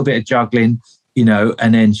would do a little bit of juggling,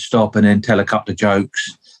 and then stop and then tell a couple of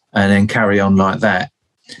jokes and then carry on like that.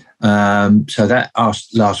 So that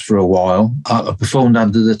lasts for a while. I performed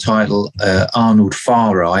under the title Arnold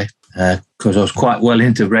Farai because I was quite well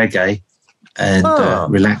into reggae and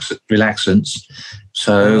relaxants.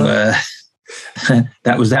 So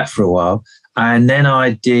that was that for a while. And then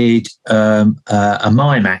I did a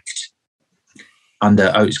mime act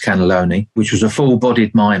under Otis Cannelloni, which was a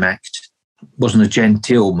full-bodied mime act. It wasn't a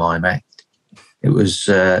genteel mime act. It was,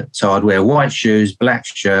 so I'd wear white shoes, black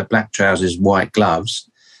shirt, black trousers, white gloves,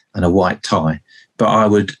 and a white tie. But I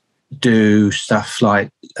would do stuff like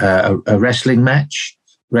a wrestling match,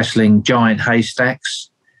 wrestling Giant Haystacks,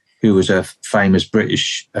 who was a famous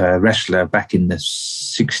British wrestler back in the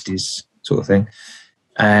 60s sort of thing.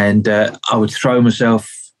 And I would throw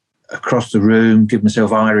myself across the room, give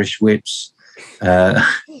myself Irish whips. And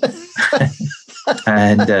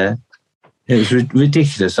it was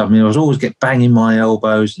ridiculous. I mean, I was always banging my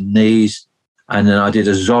elbows and knees. And then I did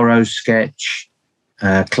a Zorro sketch,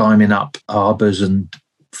 climbing up arbours and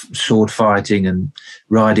sword fighting and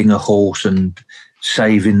riding a horse and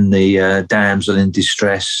saving the damsel in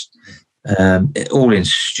distress, all in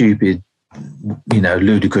stupid,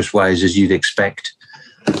 ludicrous ways, as you'd expect.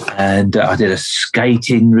 And I did a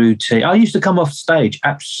skating routine. I used to come off stage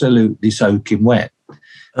absolutely soaking wet,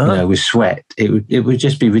 with sweat. It would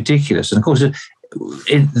just be ridiculous. And of course,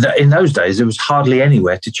 in those days, there was hardly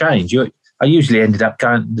anywhere to change. I usually ended up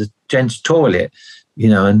going to the gents' toilet,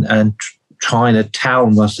 and trying to towel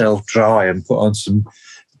myself dry and put on some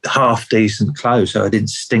half decent clothes so I didn't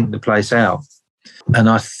stink the place out. And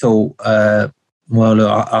I thought, well, look,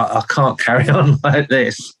 I can't carry on like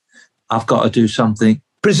this. I've got to do something.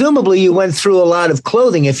 Presumably you went through a lot of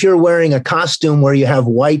clothing. If you're wearing a costume where you have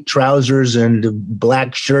white trousers and a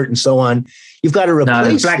black shirt and so on, you've got to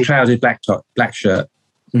replace black trousers, black top, black shirt.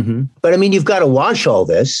 Mm-hmm. But I mean, you've got to wash all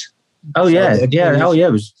this. Oh, yeah.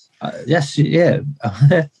 It was, yes, yeah.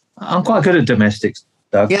 I'm quite good at domestics,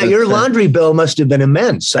 Doug. Yeah, your laundry bill must have been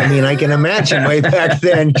immense. I mean, I can imagine way back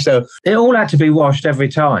then. So it all had to be washed every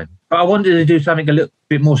time. But I wanted to do something a little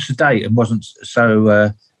bit more sedate and wasn't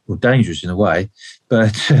so dangerous in a way.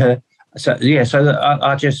 But so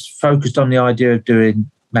I just focused on the idea of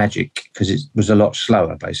doing magic because it was a lot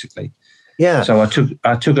slower, basically. Yeah. So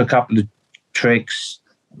I took a couple of tricks,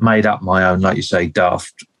 made up my own, like you say,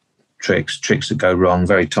 daft tricks that go wrong,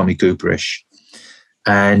 very Tommy Cooperish,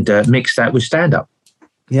 and mixed that with stand-up.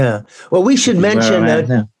 Yeah. Well, we should mention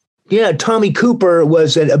that. Yeah, Tommy Cooper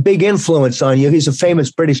was a big influence on you. He's a famous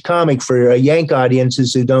British comic for Yank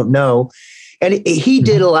audiences who don't know. And he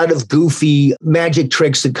did a lot of goofy magic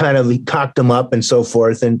tricks that kind of cocked him up and so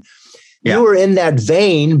forth. And you were in that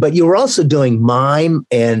vein, but you were also doing mime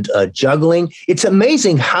and juggling. It's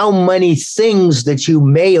amazing how many things that you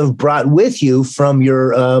may have brought with you from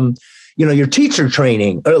your, your teacher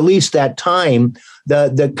training, or at least that time.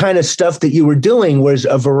 The kind of stuff that you were doing was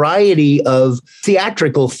a variety of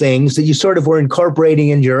theatrical things that you sort of were incorporating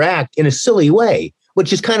into your act in a silly way,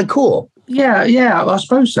 which is kind of cool. Yeah, I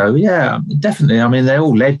suppose so. Yeah, definitely. I mean, they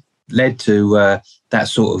all led to that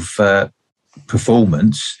sort of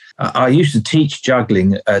performance. I used to teach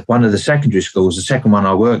juggling at one of the secondary schools, the second one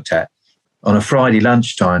I worked at, on a Friday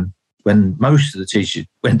lunchtime when most of the teachers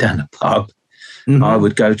went down the pub. Mm-hmm. I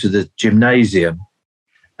would go to the gymnasium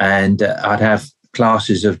and I'd have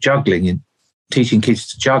classes of juggling and teaching kids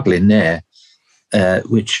to juggle in there,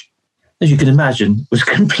 which, as you can imagine, was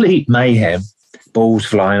complete mayhem. Balls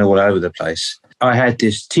flying all over the place. I had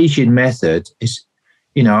this teaching method.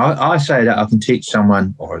 I say that I can teach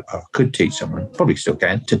someone, or I could teach someone, probably still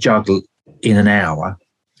can, to juggle in an hour.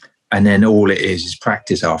 And then all it is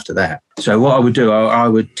practice after that. So what I would do, I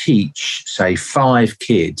would teach, say, 5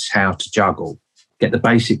 kids how to juggle, get the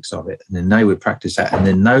basics of it. And then they would practice that. And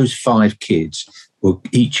then those 5 kids will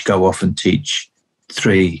each go off and teach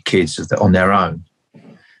 3 kids on their own.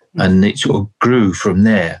 And it sort of grew from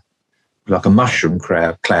there, like a mushroom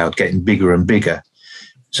cloud getting bigger and bigger.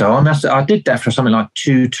 So I did that for something like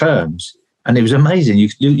 2 terms, and it was amazing.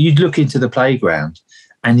 You'd look into the playground,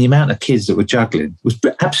 and the amount of kids that were juggling was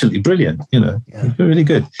absolutely brilliant. It was really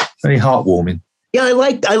good, very heartwarming. Yeah,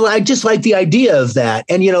 I just like the idea of that,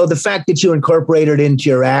 and the fact that you incorporated it into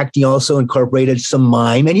your act. You also incorporated some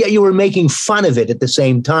mime, and yet you were making fun of it at the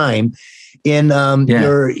same time in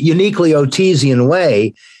your uniquely Otesian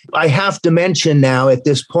way. I have to mention now at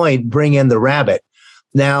this point, bring in the rabbit.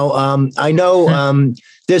 Now, I know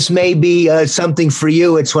this may be something for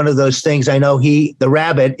you. It's one of those things. I know the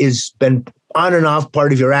rabbit has been on and off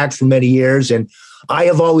part of your act for many years, and I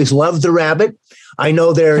have always loved the rabbit. I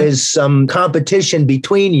know there is some competition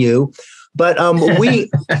between you, but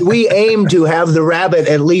we aim to have the rabbit,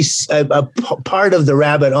 at least a part of the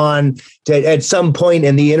rabbit, on at some point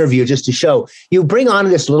in the interview, just to show. You bring on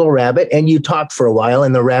this little rabbit and you talk for a while,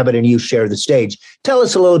 and the rabbit and you share the stage. Tell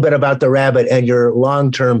us a little bit about the rabbit and your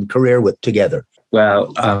long-term career together.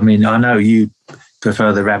 Well, I mean, I know you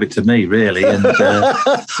prefer the rabbit to me, really. And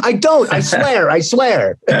I don't. I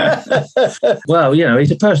swear. Well,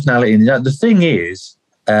 he's a personality. And the thing is,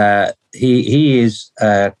 he is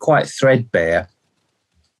quite threadbare.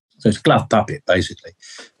 So it's glove puppet, basically.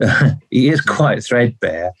 He is quite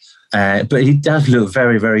threadbare, but he does look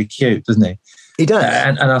very, very cute, doesn't he? He does.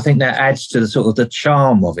 And I think that adds to the sort of the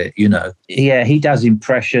charm of it, you know. Yeah, he does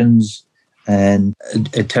impressions and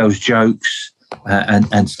it tells jokes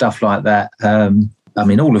and stuff like that. I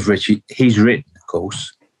mean, all of Richie, he's written, of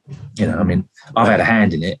course. You know, I mean, I've had a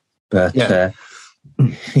hand in it, but the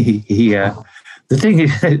thing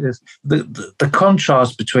is, the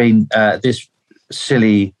contrast between this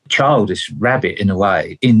silly, childish rabbit, in a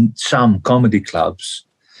way, in some comedy clubs,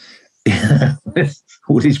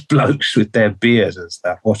 all these blokes with their beards and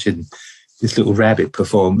stuff watching this little rabbit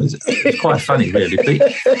perform. It's quite funny, really. But,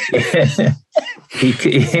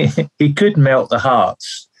 he could melt the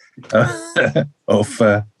hearts of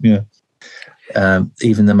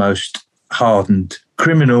even the most hardened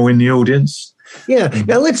criminal in the audience. Yeah.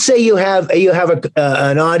 Now, let's say you have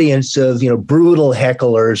an audience of brutal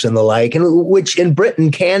hecklers and the like, and which in Britain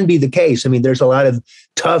can be the case. I mean, there's a lot of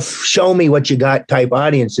tough, show me what you got type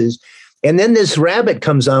audiences. And then this rabbit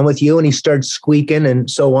comes on with you and he starts squeaking and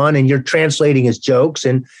so on, and you're translating his jokes,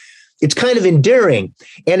 and it's kind of endearing.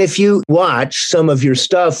 And if you watch some of your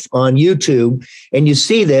stuff on YouTube and you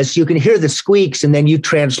see this, you can hear the squeaks and then you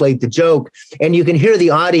translate the joke and you can hear the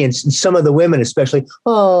audience and some of the women especially,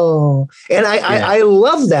 oh. And I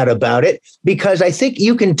love that about it, because I think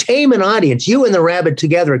you can tame an audience. You and the rabbit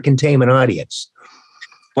together can tame an audience.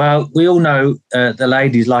 Well, we all know the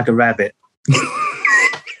ladies like a rabbit.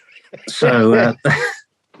 So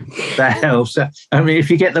that helps. I mean, if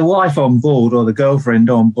you get the wife on board or the girlfriend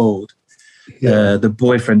on board, the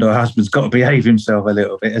boyfriend or husband's got to behave himself a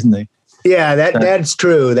little bit, hasn't he? Yeah, that's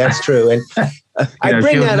true. That's true. And I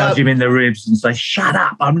bring that up. Nudge him in the ribs and say, "Shut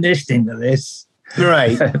up! I'm listening to this."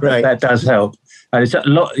 Right, right. That does help. And it's a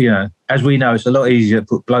lot. As we know, it's a lot easier to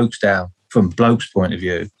put blokes down from blokes' point of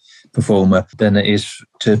view, performer, than it is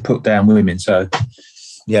to put down women. So.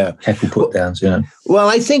 Yeah, heckle put downs. Yeah. Well,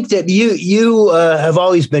 I think that you have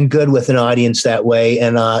always been good with an audience that way,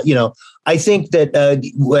 and I think that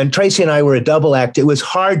when Tracy and I were a double act, it was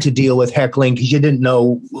hard to deal with heckling because you didn't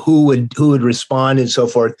know who would respond and so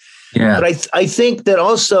forth. Yeah. But I think that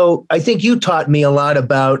also, I think you taught me a lot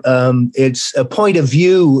about it's a point of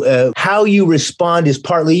view. How you respond is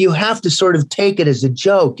partly, you have to sort of take it as a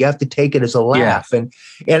joke. You have to take it as a laugh. And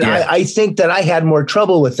I think that I had more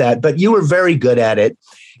trouble with that, but you were very good at it.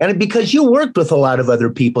 And because you worked with a lot of other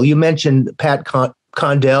people, you mentioned Pat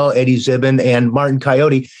Condell, Eddie Zibin, and Martin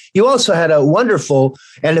Coyote. You also had a wonderful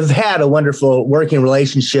working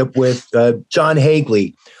relationship with John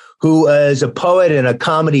Hagley, who is a poet and a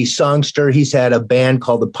comedy songster. He's had a band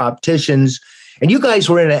called the Popticians. And you guys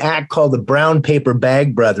were in an act called the Brown Paper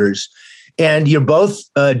Bag Brothers. And you're both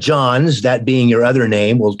Johns, that being your other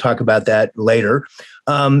name. We'll talk about that later.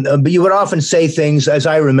 But you would often say things, as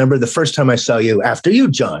I remember the first time I saw you, after you,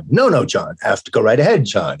 John. No, John. Have to go right ahead,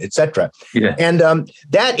 John, etc. Yeah. And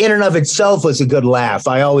that in and of itself was a good laugh.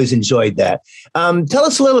 I always enjoyed that. Tell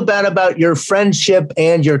us a little bit about your friendship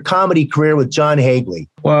and your comedy career with John Hagley.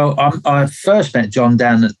 Well, I first met John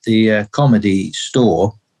down at the comedy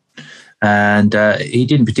store, and he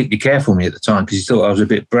didn't particularly care for me at the time because he thought I was a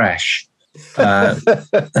bit brash. What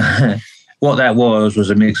that was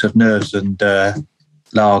a mix of nerves and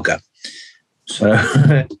lager.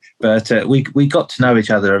 So, but we got to know each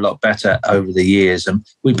other a lot better over the years, and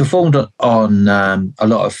we performed on a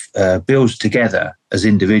lot of bills together as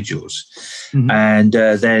individuals. Mm-hmm. And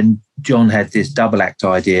then John had this double act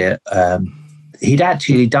idea. He'd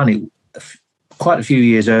actually done it quite a few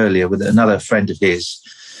years earlier with another friend of his,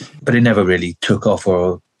 but it never really took off,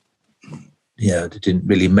 or it didn't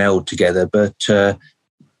really meld together. But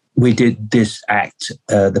we did this act,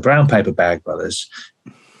 the Brown Paper Bag Brothers.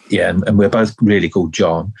 Yeah, and we're both really called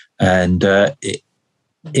John. And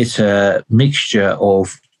it's a mixture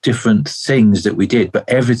of different things that we did, but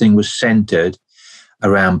everything was centered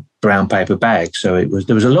around brown paper bags. So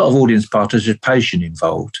there was a lot of audience participation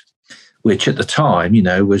involved, which at the time,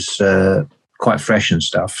 was quite fresh and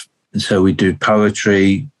stuff. And so we do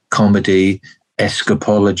poetry, comedy,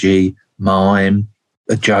 escapology, mime,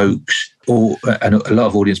 jokes, and a lot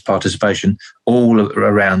of audience participation all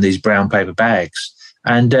around these brown paper bags.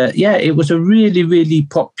 And it was a really, really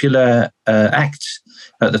popular act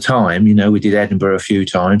at the time. We did Edinburgh a few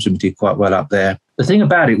times and we did quite well up there. The thing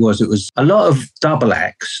about it was a lot of double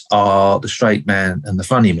acts are the straight man and the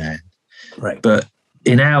funny man. Right. But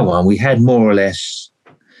in our one, we had more or less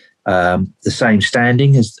the same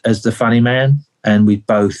standing as the funny man, and we'd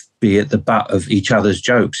both be at the butt of each other's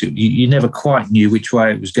jokes. You never quite knew which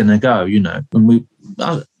way it was going to go, And we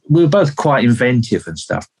were both quite inventive and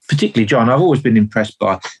stuff. Particularly John. I've always been impressed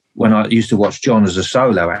by when I used to watch John as a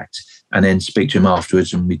solo act and then speak to him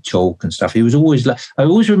afterwards and we'd talk and stuff, he was always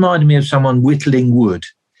reminded me of someone whittling wood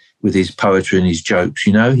with his poetry and his jokes.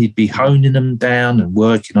 He'd be honing them down and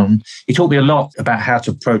working on. He taught me a lot about how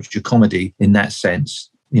to approach a comedy in that sense.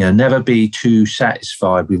 Never be too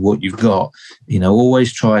satisfied with what you've got.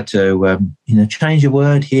 Always try to, change a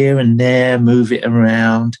word here and there, move it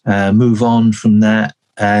around, move on from that.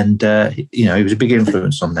 And, he was a big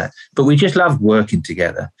influence on that. But we just loved working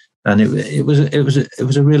together. And it was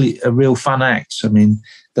a real fun act. I mean,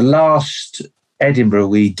 the last Edinburgh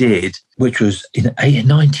we did, which was in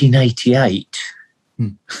 1988.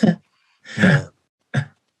 Yeah.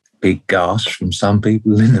 Big gasp from some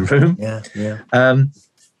people in the room. Yeah.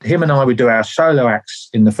 Him and I would do our solo acts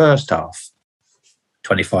in the first half,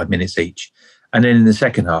 25 minutes each. And then in the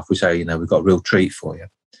second half, we say, we've got a real treat for you.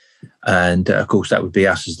 And, of course, that would be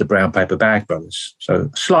us as the Brown Paper Bag Brothers. So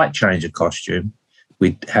slight change of costume.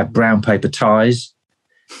 We'd have brown paper ties,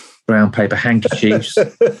 brown paper handkerchiefs.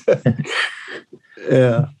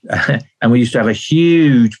 Yeah. And we used to have a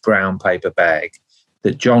huge brown paper bag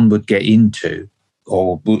that John would get into,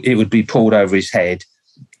 or it would be pulled over his head,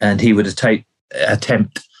 and he would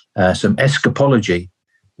attempt some escapology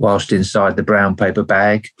whilst inside the brown paper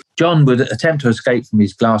bag. John would attempt to escape from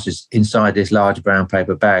his glasses inside this large brown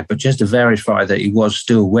paper bag, but just to verify that he was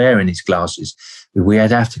still wearing his glasses, we had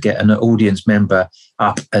to have to get an audience member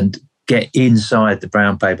up and get inside the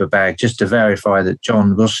brown paper bag just to verify that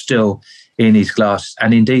John was still in his glasses,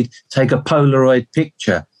 and indeed take a Polaroid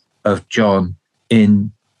picture of John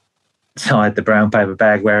inside the brown paper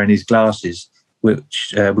bag wearing his glasses,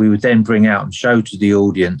 which we would then bring out and show to the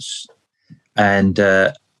audience. And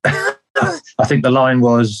I think the line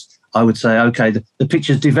was, I would say, okay, the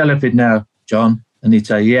picture's developing now, John. And he'd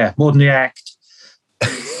say, yeah, more than the act.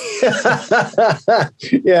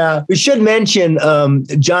 Yeah. We should mention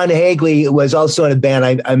John Hagley was also in a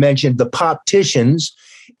band. I mentioned the Popticians,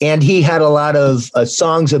 and he had a lot of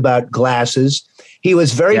songs about glasses. He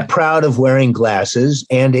was very proud of wearing glasses,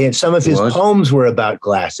 and some of his poems were about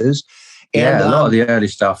glasses. And, a lot of the early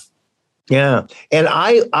stuff. Yeah. And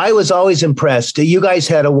I was always impressed. You guys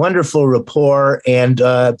had a wonderful rapport, and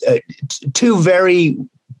two very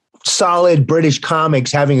solid British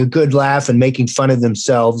comics having a good laugh and making fun of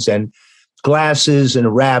themselves, and glasses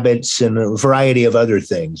and rabbits and a variety of other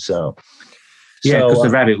things. Yeah, because the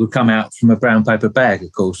rabbit would come out from a brown paper bag,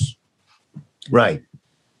 of course. Right.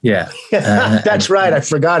 Yeah. That's right. I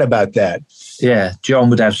forgot about that. Yeah. John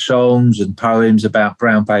would have songs and poems about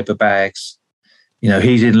brown paper bags.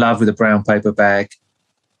 He's in love with a brown paper bag.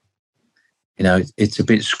 It's a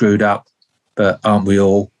bit screwed up, but aren't we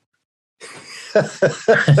all?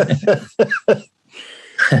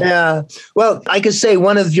 Yeah. Well, I could say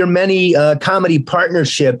one of your many comedy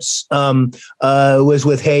partnerships was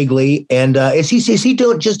with Hagley. And is he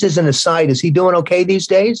doing, just as an aside, is he doing okay these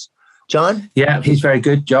days, John? Yeah, he's very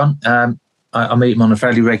good, John. I meet him on a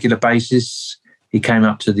fairly regular basis. He came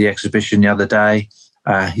up to the exhibition the other day.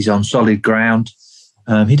 He's on solid ground.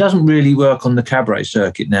 He doesn't really work on the cabaret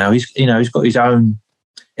circuit now. He's got his own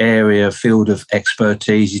field of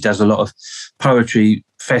expertise. He does a lot of poetry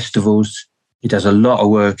festivals. He does a lot of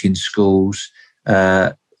work in schools,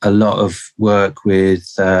 a lot of work with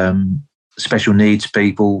special needs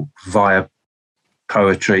people via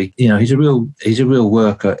poetry. He's a real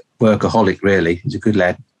workaholic, really. He's a good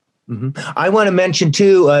lad. Mm-hmm. I want to mention,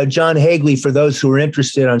 too, John Hagley, for those who are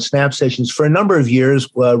interested on Snap Sessions, for a number of years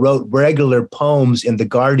wrote regular poems in The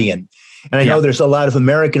Guardian. And I know there's a lot of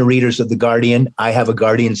American readers of The Guardian. I have a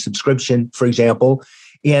Guardian subscription, for example.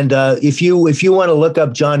 And if you want to look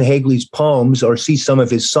up John Hagley's poems or see some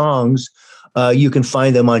of his songs, you can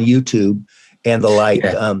find them on YouTube and the like.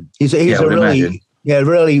 Yeah. He's a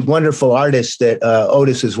really wonderful artist that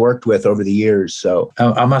Otis has worked with over the years. So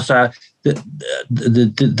I must say,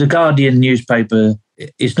 the Guardian newspaper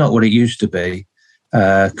is not what it used to be,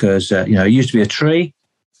 because it used to be a tree.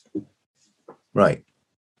 Right.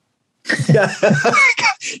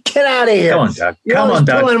 Get out of here. Come on, Doug. You're always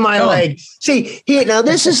pulling my leg. See, now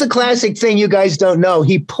this is the classic thing you guys don't know.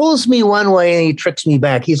 He pulls me one way and he tricks me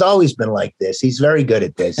back. He's always been like this. He's very good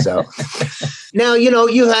at this. So now,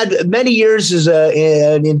 you had many years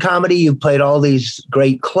in comedy. You've played all these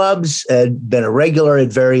great clubs, been a regular at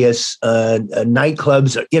various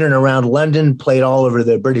nightclubs in and around London, played all over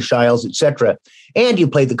the British Isles, etc. And you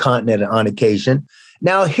played the continent on occasion.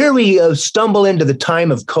 Now, here we stumble into the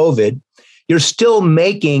time of COVID. You're still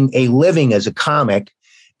making a living as a comic.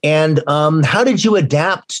 And how did you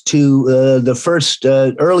adapt to the first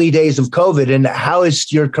early days of COVID? And how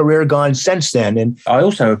has your career gone since then? And I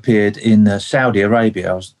also appeared in Saudi Arabia.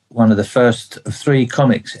 I was one of the first of 3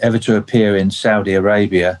 comics ever to appear in Saudi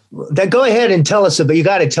Arabia. Then go ahead and tell us about. You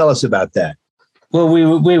got to tell us about that. Well,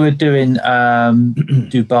 we were doing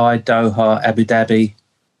Dubai, Doha, Abu Dhabi.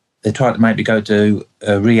 They tried to make me go to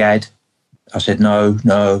Riyadh. I said no.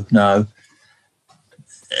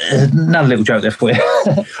 Another little joke there for you.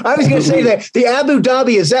 I was going to say that the Abu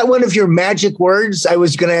Dhabi, is that one of your magic words? I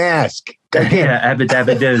was going to ask. Yeah, Abu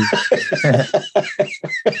Dhabi do.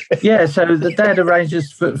 Yeah, so they had arranged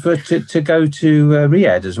us to go to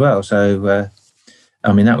Riyadh as well. So,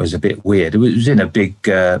 I mean, that was a bit weird. It was in a big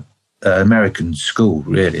American school,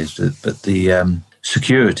 really, but the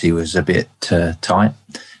security was a bit tight.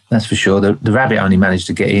 That's for sure. The rabbit only managed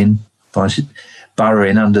to get in by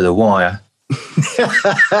burrowing under the wire.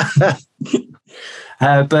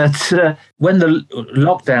 But when the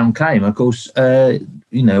lockdown came, of course,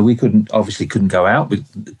 we couldn't go out.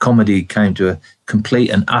 Comedy came to a complete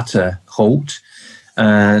and utter halt.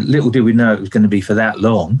 Little did we know it was going to be for that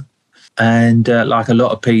long. And like a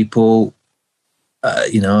lot of people,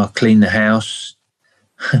 I cleaned the house.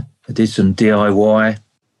 I did some DIY,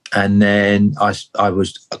 and then I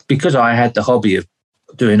was, because I had the hobby of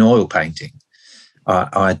doing oil painting.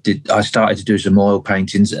 I started to do some oil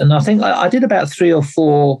paintings, and I think I did about 3 or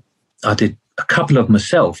 4. I did a couple of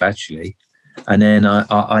myself, actually, and then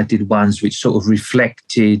I did ones which sort of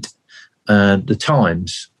reflected the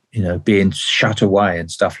times, being shut away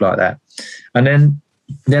and stuff like that. And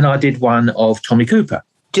then I did one of Tommy Cooper.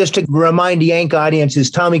 Just to remind the Yank audiences,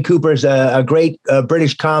 Tommy Cooper is a great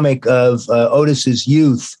British comic of Otis's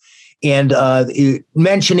youth. And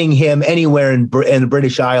mentioning him anywhere in the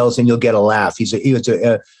British Isles, and you'll get a laugh. He was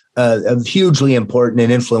a hugely important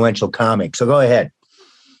and influential comic. So go ahead.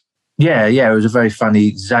 Yeah. It was a very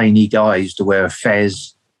funny, zany guy. He used to wear a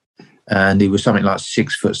fez, and he was something like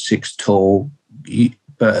 6'6" tall,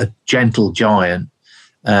 but a gentle giant,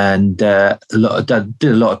 and did a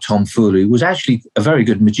lot of tomfoolery. He was actually a very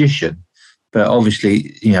good magician, but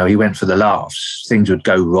obviously, he went for the laughs. Things would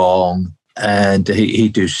go wrong. And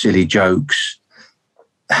he'd do silly jokes.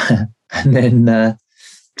 And then,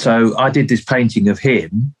 so I did this painting of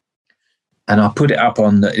him, and I put it up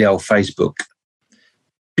on the old Facebook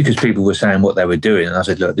because people were saying what they were doing. And I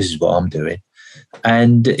said, look, this is what I'm doing.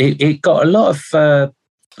 And it got a lot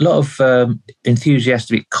of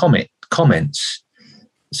enthusiastic comments.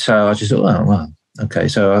 So I just thought, oh, well, okay.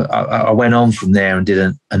 So I went on from there and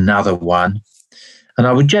did another one. And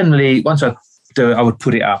I would generally, once I would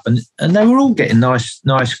put it up, and they were all getting nice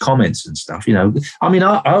comments and stuff. I mean,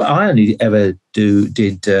 I only ever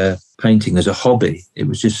did painting as a hobby. It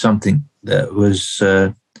was just something that was.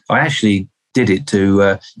 I actually did it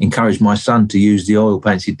to encourage my son to use the oil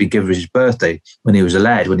paints he'd been given for his birthday when he was a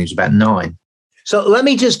lad, when he was about 9. So let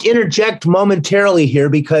me just interject momentarily here,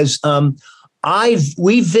 because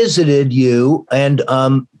we visited you, and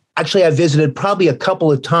actually I visited probably a couple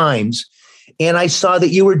of times. And I saw that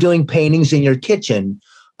you were doing paintings in your kitchen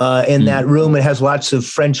in that room. It has lots of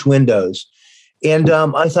French windows. And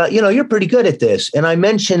I thought, you're pretty good at this. And I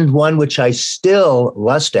mentioned one which I still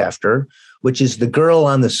lust after, which is the girl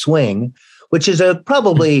on the swing, which is a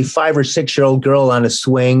probably 5 or 6-year-old girl on a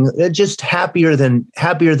swing, just happier than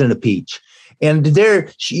a peach. And there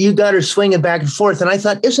you got her swinging back and forth. And I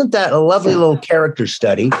thought, isn't that a lovely little character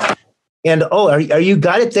study? And, are you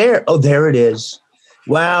got it there? Oh, there it is.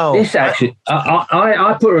 Wow. This actually,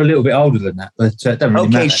 I put her a little bit older than that, but don't really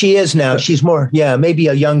matter. She is now. She's more, maybe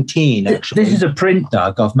a young teen, actually. This is a print,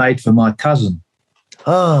 Doug, I've made for my cousin.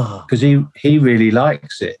 Oh. Because he really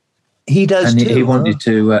likes it. He does, and too. He wanted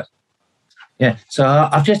to, So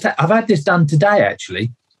I've had this done today,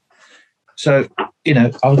 actually. So, I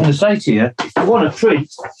was going to say to you, if you want a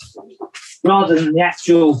print, rather than the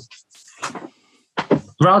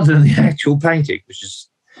actual painting, which is,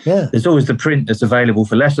 there's always the print that's available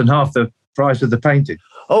for less than half the price of the painting.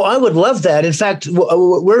 Oh, I would love that. In fact,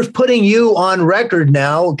 we're putting you on record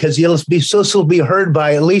now, because this will be heard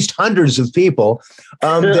by at least hundreds of people,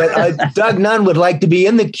 that Doug Nunn would like to be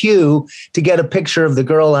in the queue to get a picture of the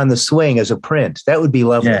girl on the swing as a print. That would be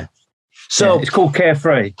lovely. Yeah. So it's called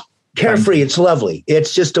Carefree. Carefree. It's lovely.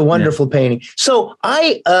 It's just a wonderful painting. So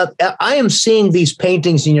I am seeing these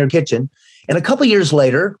paintings in your kitchen, and a couple years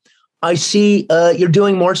later, I see you're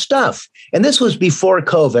doing more stuff. And this was before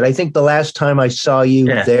COVID. I think the last time I saw you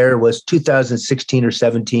there was 2016 or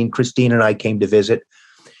 17. Christine and I came to visit.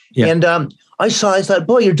 Yeah. And I thought,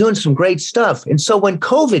 boy, you're doing some great stuff. And so when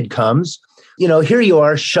COVID comes, here you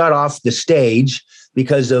are shut off the stage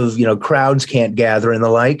because of, crowds can't gather and the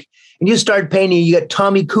like. And you start painting, you get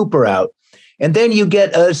Tommy Cooper out. And then you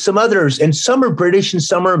get some others, and some are British and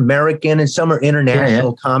some are American and some are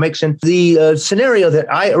international comics. And the scenario that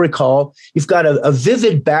I recall, you've got a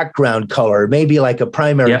vivid background color, maybe like a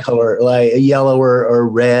primary color, like a yellow or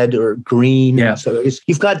red or green. Yeah. So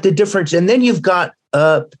you've got the difference. And then you've got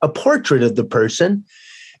a portrait of the person.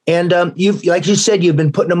 And you've, like you said, you've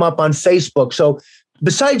been putting them up on Facebook. So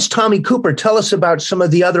besides Tommy Cooper, tell us about some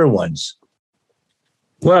of the other ones.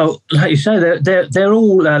 Well, like you say, they're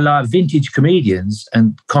all like vintage comedians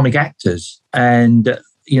and comic actors. And,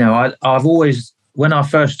 I've always, when I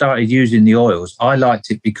first started using the oils, I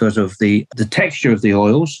liked it because of the texture of the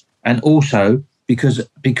oils and also because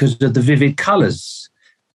of the vivid colours.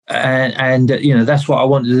 And that's what I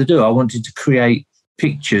wanted to do. I wanted to create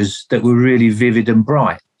pictures that were really vivid and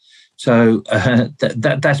bright. So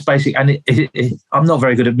that's basic. And I'm not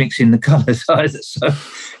very good at mixing the colours either. So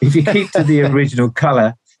if you keep to the original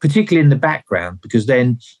colour, particularly in the background, because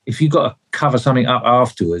then if you've got to cover something up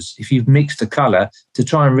afterwards, if you've mixed the colour, to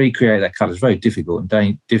try and recreate that colour is very difficult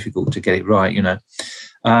and difficult to get it right,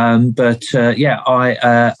 I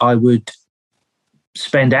would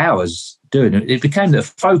spend hours doing it. It became the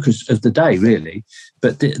focus of the day, really.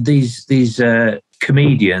 But these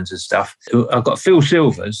comedians and stuff, I've got Phil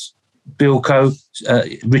Silvers, Bilko,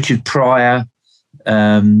 Richard Pryor,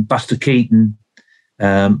 Buster Keaton.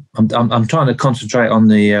 I'm trying to concentrate on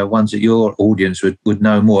the ones that your audience would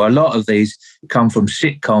know more. A lot of these come from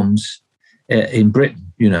sitcoms in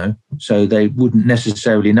Britain, so they wouldn't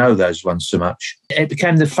necessarily know those ones so much. It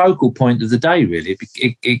became the focal point of the day, really.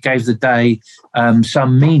 It gave the day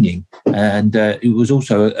some meaning, and it was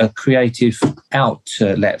also a creative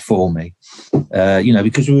outlet for me,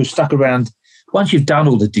 because we were stuck around. Once you've done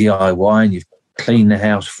all the DIY and you've cleaned the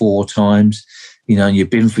house 4 times, and you've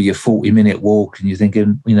been for your 40-minute walk and you're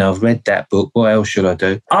thinking, I've read that book, what else should I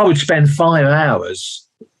do? I would spend 5 hours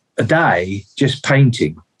a day just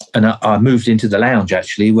painting. And I moved into the lounge,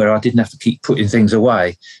 actually, where I didn't have to keep putting things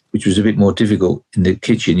away, which was a bit more difficult in the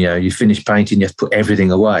kitchen. You finish painting, you have to put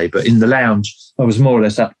everything away. But in the lounge, I was more or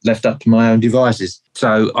less left up to my own devices.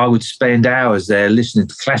 So I would spend hours there listening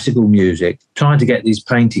to classical music, trying to get these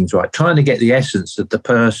paintings right, trying to get the essence of the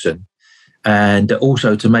person, and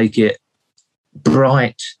also to make it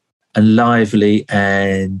bright and lively,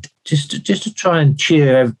 and just to try and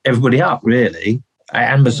cheer everybody up, really,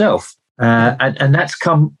 and myself. And that's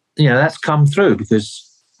come through because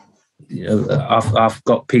I've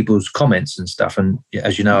got people's comments and stuff, and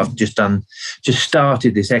as you know, I've just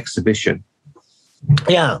started this exhibition.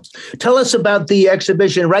 Yeah, tell us about the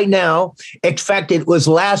exhibition right now. In fact, it was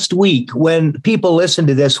last week. When people listen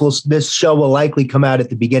to this, this show will likely come out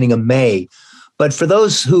at the beginning of May. But for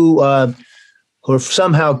those who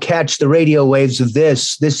somehow catch the radio waves of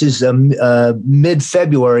this is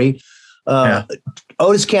mid-February.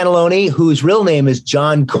 Otis Cannelloni, whose real name is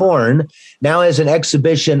John Corn, now has an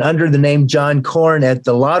exhibition under the name John Corn at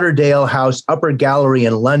the Lauderdale House Upper Gallery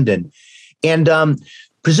in London. And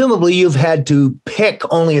presumably you've had to pick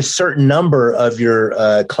only a certain number of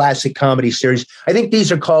your classic comedy series. I think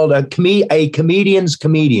these are called a Comedian's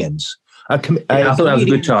Comedians. I thought that was a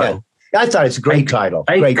good title. I thought it's a great title.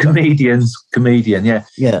 A Comedian's Comedian, yeah.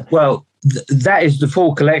 Yeah. Well, that is the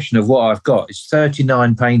full collection of what I've got. It's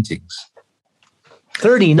 39 paintings.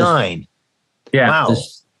 39? Yeah. Wow.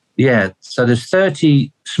 So there's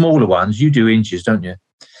 30 smaller ones. You do inches, don't you?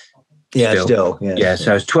 Yeah, still. Yeah,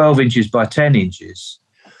 so it's 12 inches by 10 inches.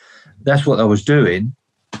 That's what I was doing.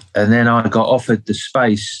 And then I got offered the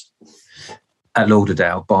space at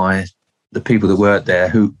Lauderdale by the people that work there,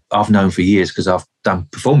 who I've known for years because I've done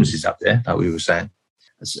performances up there, like we were saying.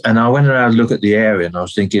 And I went around and looked at the area and I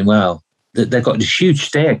was thinking, well, they've got this huge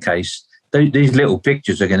staircase. These little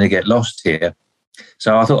pictures are going to get lost here.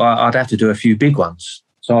 So I thought I'd have to do a few big ones.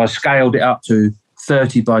 So I scaled it up to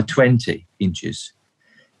 30 by 20 inches,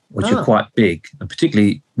 which are quite big. And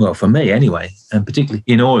particularly, well, for me anyway, and particularly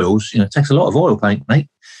in oils, it takes a lot of oil paint, mate.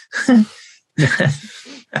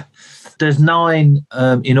 There's 9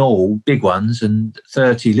 in all, big ones, and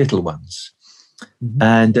 30 little ones. Mm-hmm.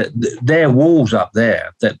 And their walls up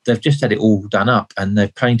there, they've just had it all done up, and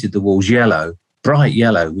they've painted the walls yellow, bright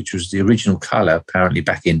yellow, which was the original colour apparently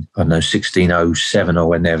back in, 1607 or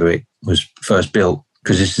whenever it was first built,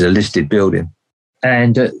 because this is a listed building.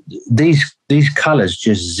 And these colours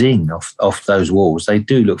just zing off those walls. They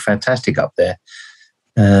do look fantastic up there.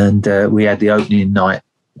 And we had the opening night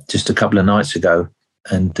just a couple of nights ago,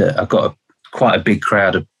 and I got quite a big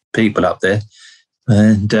crowd of people up there.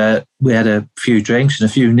 And we had a few drinks and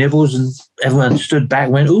a few nibbles, and everyone stood back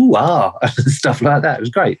and went, ooh, ah, and stuff like that. It was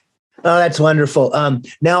great. Oh, that's wonderful.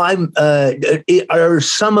 Now, are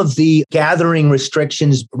some of the gathering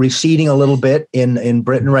restrictions receding a little bit in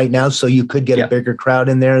Britain right now, so you could get a bigger crowd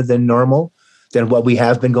in there than normal, than what we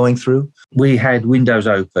have been going through? We had windows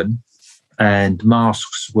open and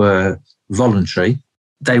masks were voluntary.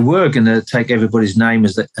 They were going to take everybody's name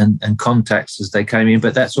and contacts as they came in,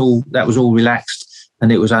 but that was all relaxed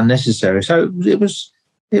and it was unnecessary. So it was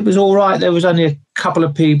all right. There was only a couple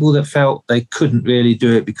of people that felt they couldn't really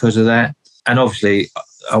do it because of that. And obviously,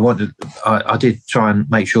 I did try and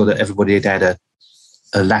make sure that everybody had a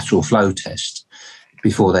lateral flow test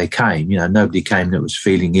before they came. Nobody came that was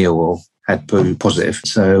feeling ill or had positive.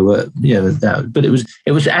 So, but it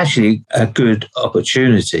was actually a good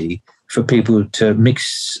opportunity for people to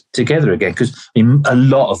mix together again, because a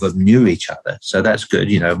lot of them knew each other. So that's good.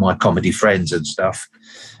 My comedy friends and stuff,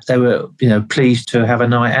 they were, pleased to have a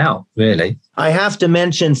night out, really. I have to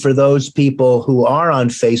mention, for those people who are on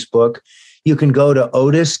Facebook, you can go to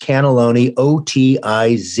Otis Cannelloni,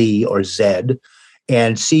 OTIZ or Z,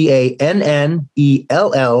 and CANNELLONI.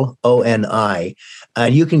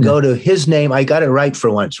 You can go to his name. I got it right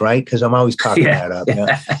for once, right? Because I'm always copying that up.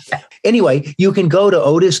 Yeah. Anyway, you can go to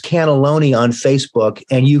Otis Cannelloni on Facebook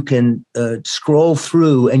and you can scroll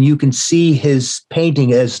through and you can see his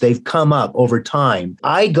painting as they've come up over time.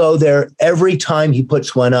 I go there every time he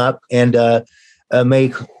puts one up and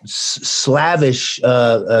make slavish,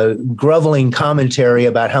 groveling commentary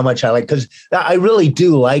about how much I like, because I really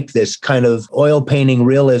do like this kind of oil painting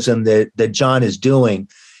realism that John is doing.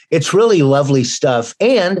 It's really lovely stuff,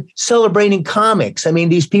 and celebrating comics. I mean,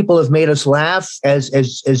 these people have made us laugh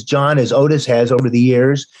as John, as Otis has over the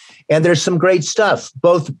years. And there's some great stuff,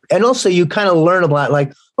 and also you kind of learn about,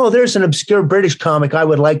 like, oh, there's an obscure British comic I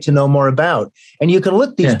would like to know more about. And you can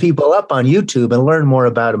look these people up on YouTube and learn more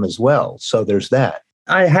about them as well. So there's that.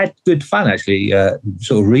 I had good fun, actually,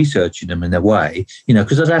 sort of researching them in a way,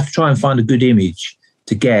 because I'd have to try and find a good image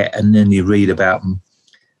to get, and then you read about them.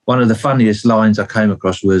 One of the funniest lines I came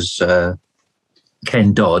across was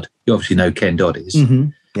Ken Dodd. You obviously know Ken Dodd is. Mm-hmm.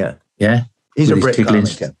 Yeah. Yeah? He's a Brit comic.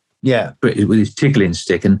 Yeah. With his tickling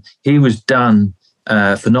stick. And he was done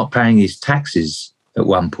for not paying his taxes at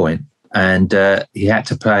one point. And he had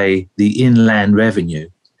to pay the Inland Revenue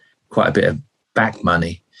quite a bit of back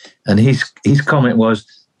money. And his comment was,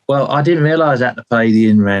 well, I didn't realise I had to pay the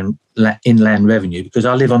Inland Revenue because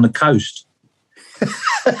I live on the coast.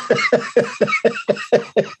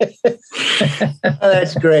 Oh,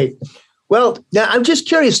 that's great. Well, now I'm just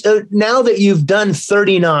curious, now that you've done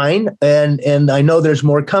 39 and I know there's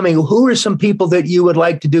more coming, who are some people that you would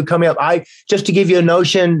like to do coming up? Just to give you a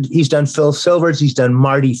notion, he's done Phil Silvers, he's done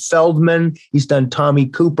Marty Feldman, he's done Tommy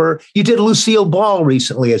Cooper. You did Lucille Ball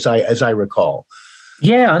recently, as I recall.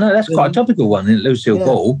 Yeah, I know. That's quite a topical one, Lucille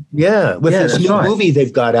Ball. Yeah, with this new movie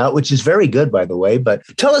they've got out, which is very good, by the way. But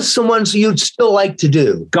tell us some ones you'd still like to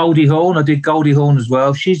do. Goldie Hawn. I did Goldie Hawn as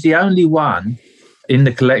well. She's the only one in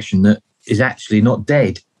the collection that is actually not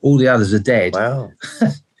dead. All the others are dead. Wow.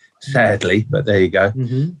 Sadly, but there you go.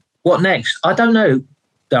 Mm-hmm. What next? I don't know,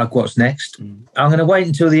 Doug, what's next. I'm going to wait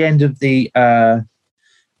until the end of the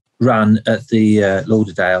run at the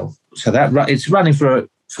Lauderdale. So it's running for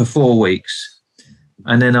 4 weeks.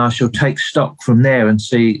 And then I shall take stock from there and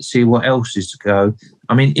see what else is to go.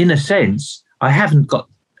 I mean, in a sense, I haven't got,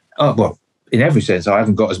 in every sense, I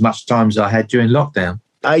haven't got as much time as I had during lockdown.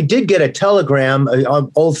 I did get a telegram,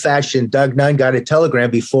 old-fashioned Doug Nunn got a telegram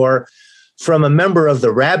before from a member of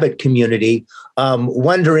the rabbit community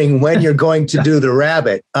wondering when you're going to do the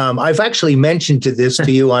rabbit. I've actually mentioned this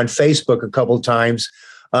to you on Facebook a couple of times.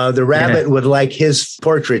 The rabbit would like his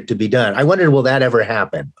portrait to be done. I wondered, will that ever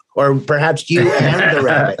happen? Or perhaps you and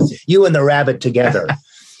the rabbit together.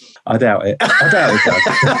 I doubt it.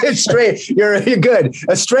 It's straight. You're good.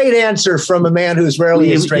 A straight answer from a man who's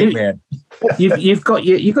rarely a straight man. You've got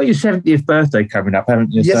your 70th birthday coming up,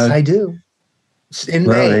 haven't you? Yes, I do. It's in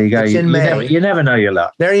May. There you go. It's in May. You never know your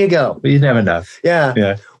luck. There you go. But you never know.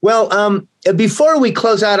 Yeah. Well, before we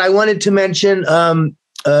close out, I wanted to mention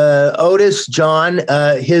Otis, John,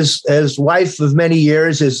 his wife of many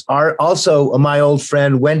years is also my old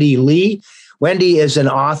friend, Wendy Lee. Wendy is an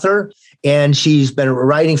author and she's been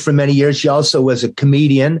writing for many years. She also was a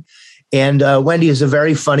comedian. And Wendy is a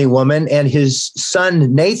very funny woman. And his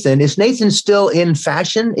son, Nathan, is Nathan still in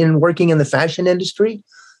fashion, working in the fashion industry?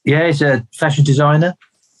 Yeah, he's a fashion designer.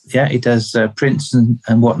 Yeah, he does prints and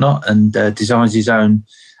whatnot and designs his own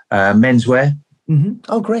menswear. Mm-hmm.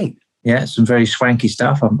 Oh, great. Yeah, some very swanky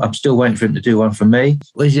stuff. I'm still waiting for him to do one for me.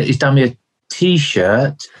 Well, he's done me a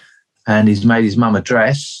T-shirt and he's made his mum a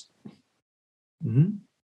dress. Mm-hmm.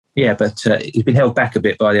 Yeah, but he's been held back a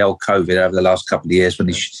bit by the old COVID over the last couple of years when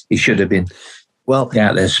he should have been out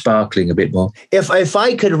there sparkling a bit more. If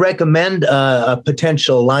I could recommend a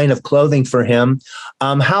potential line of clothing for him,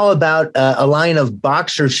 how about a line of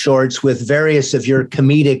boxer shorts with various of your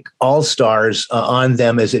comedic all-stars on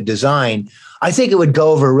them as a design? I think it would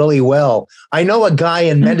go over really well. I know a guy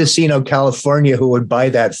in Mendocino, California, who would buy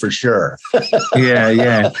that for sure.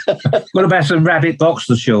 Yeah. What about some rabbit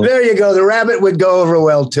boxer shorts? There you go. The rabbit would go over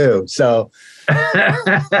well, too. So,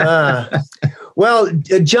 well,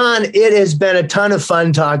 John, it has been a ton of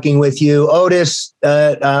fun talking with you. Otis,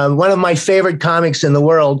 one of my favorite comics in the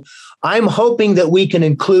world. I'm hoping that we can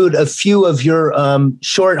include a few of your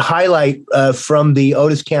short highlight from the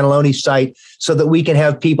Otis Cannelloni site so that we can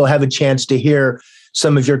have people have a chance to hear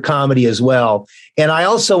some of your comedy as well. And I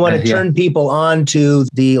also want to turn people on to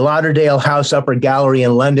the Lauderdale House Upper Gallery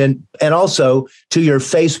in London and also to your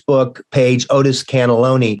Facebook page, Otis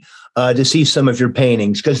Cannelloni, to see some of your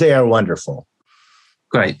paintings because they are wonderful.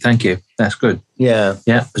 Great. Thank you. That's good. Yeah.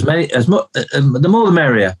 Yeah. The more the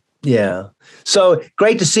merrier. Yeah. So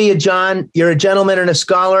great to see you, John. You're a gentleman and a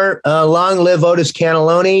scholar. Long live Otis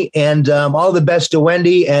Cannelloni, and all the best to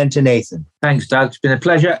Wendy and to Nathan. Thanks, Doug. It's been a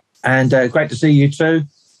pleasure, and great to see you too.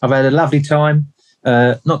 I've had a lovely time.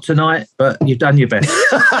 Not tonight, but you've done your best.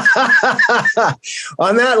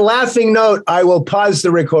 On that laughing note, I will pause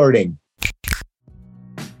the recording.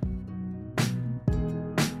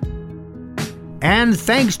 And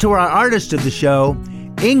thanks to our artist of the show,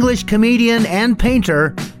 English comedian and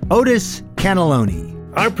painter, Otis Cannelloni.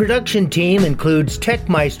 Our production team includes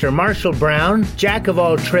Techmeister Marshall Brown, Jack of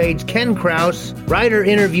all trades Ken Krause,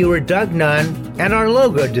 writer-interviewer Doug Nunn, and our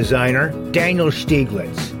logo designer, Daniel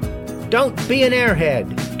Stieglitz. Don't be an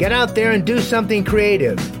airhead. Get out there and do something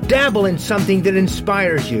creative. Dabble in something that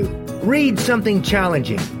inspires you. Read something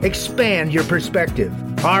challenging. Expand your perspective.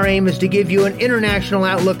 Our aim is to give you an international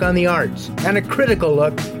outlook on the arts and a critical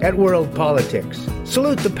look at world politics.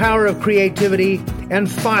 Salute the power of creativity and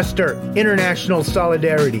foster international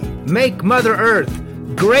solidarity. Make Mother Earth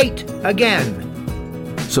great again.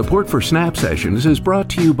 Support for Snap Sessions is brought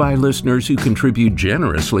to you by listeners who contribute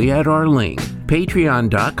generously at our link,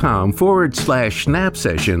 patreon.com/Snap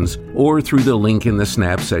Sessions, or through the link in the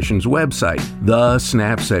Snap Sessions website,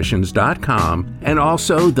 thesnapsessions.com, and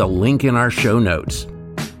also the link in our show notes.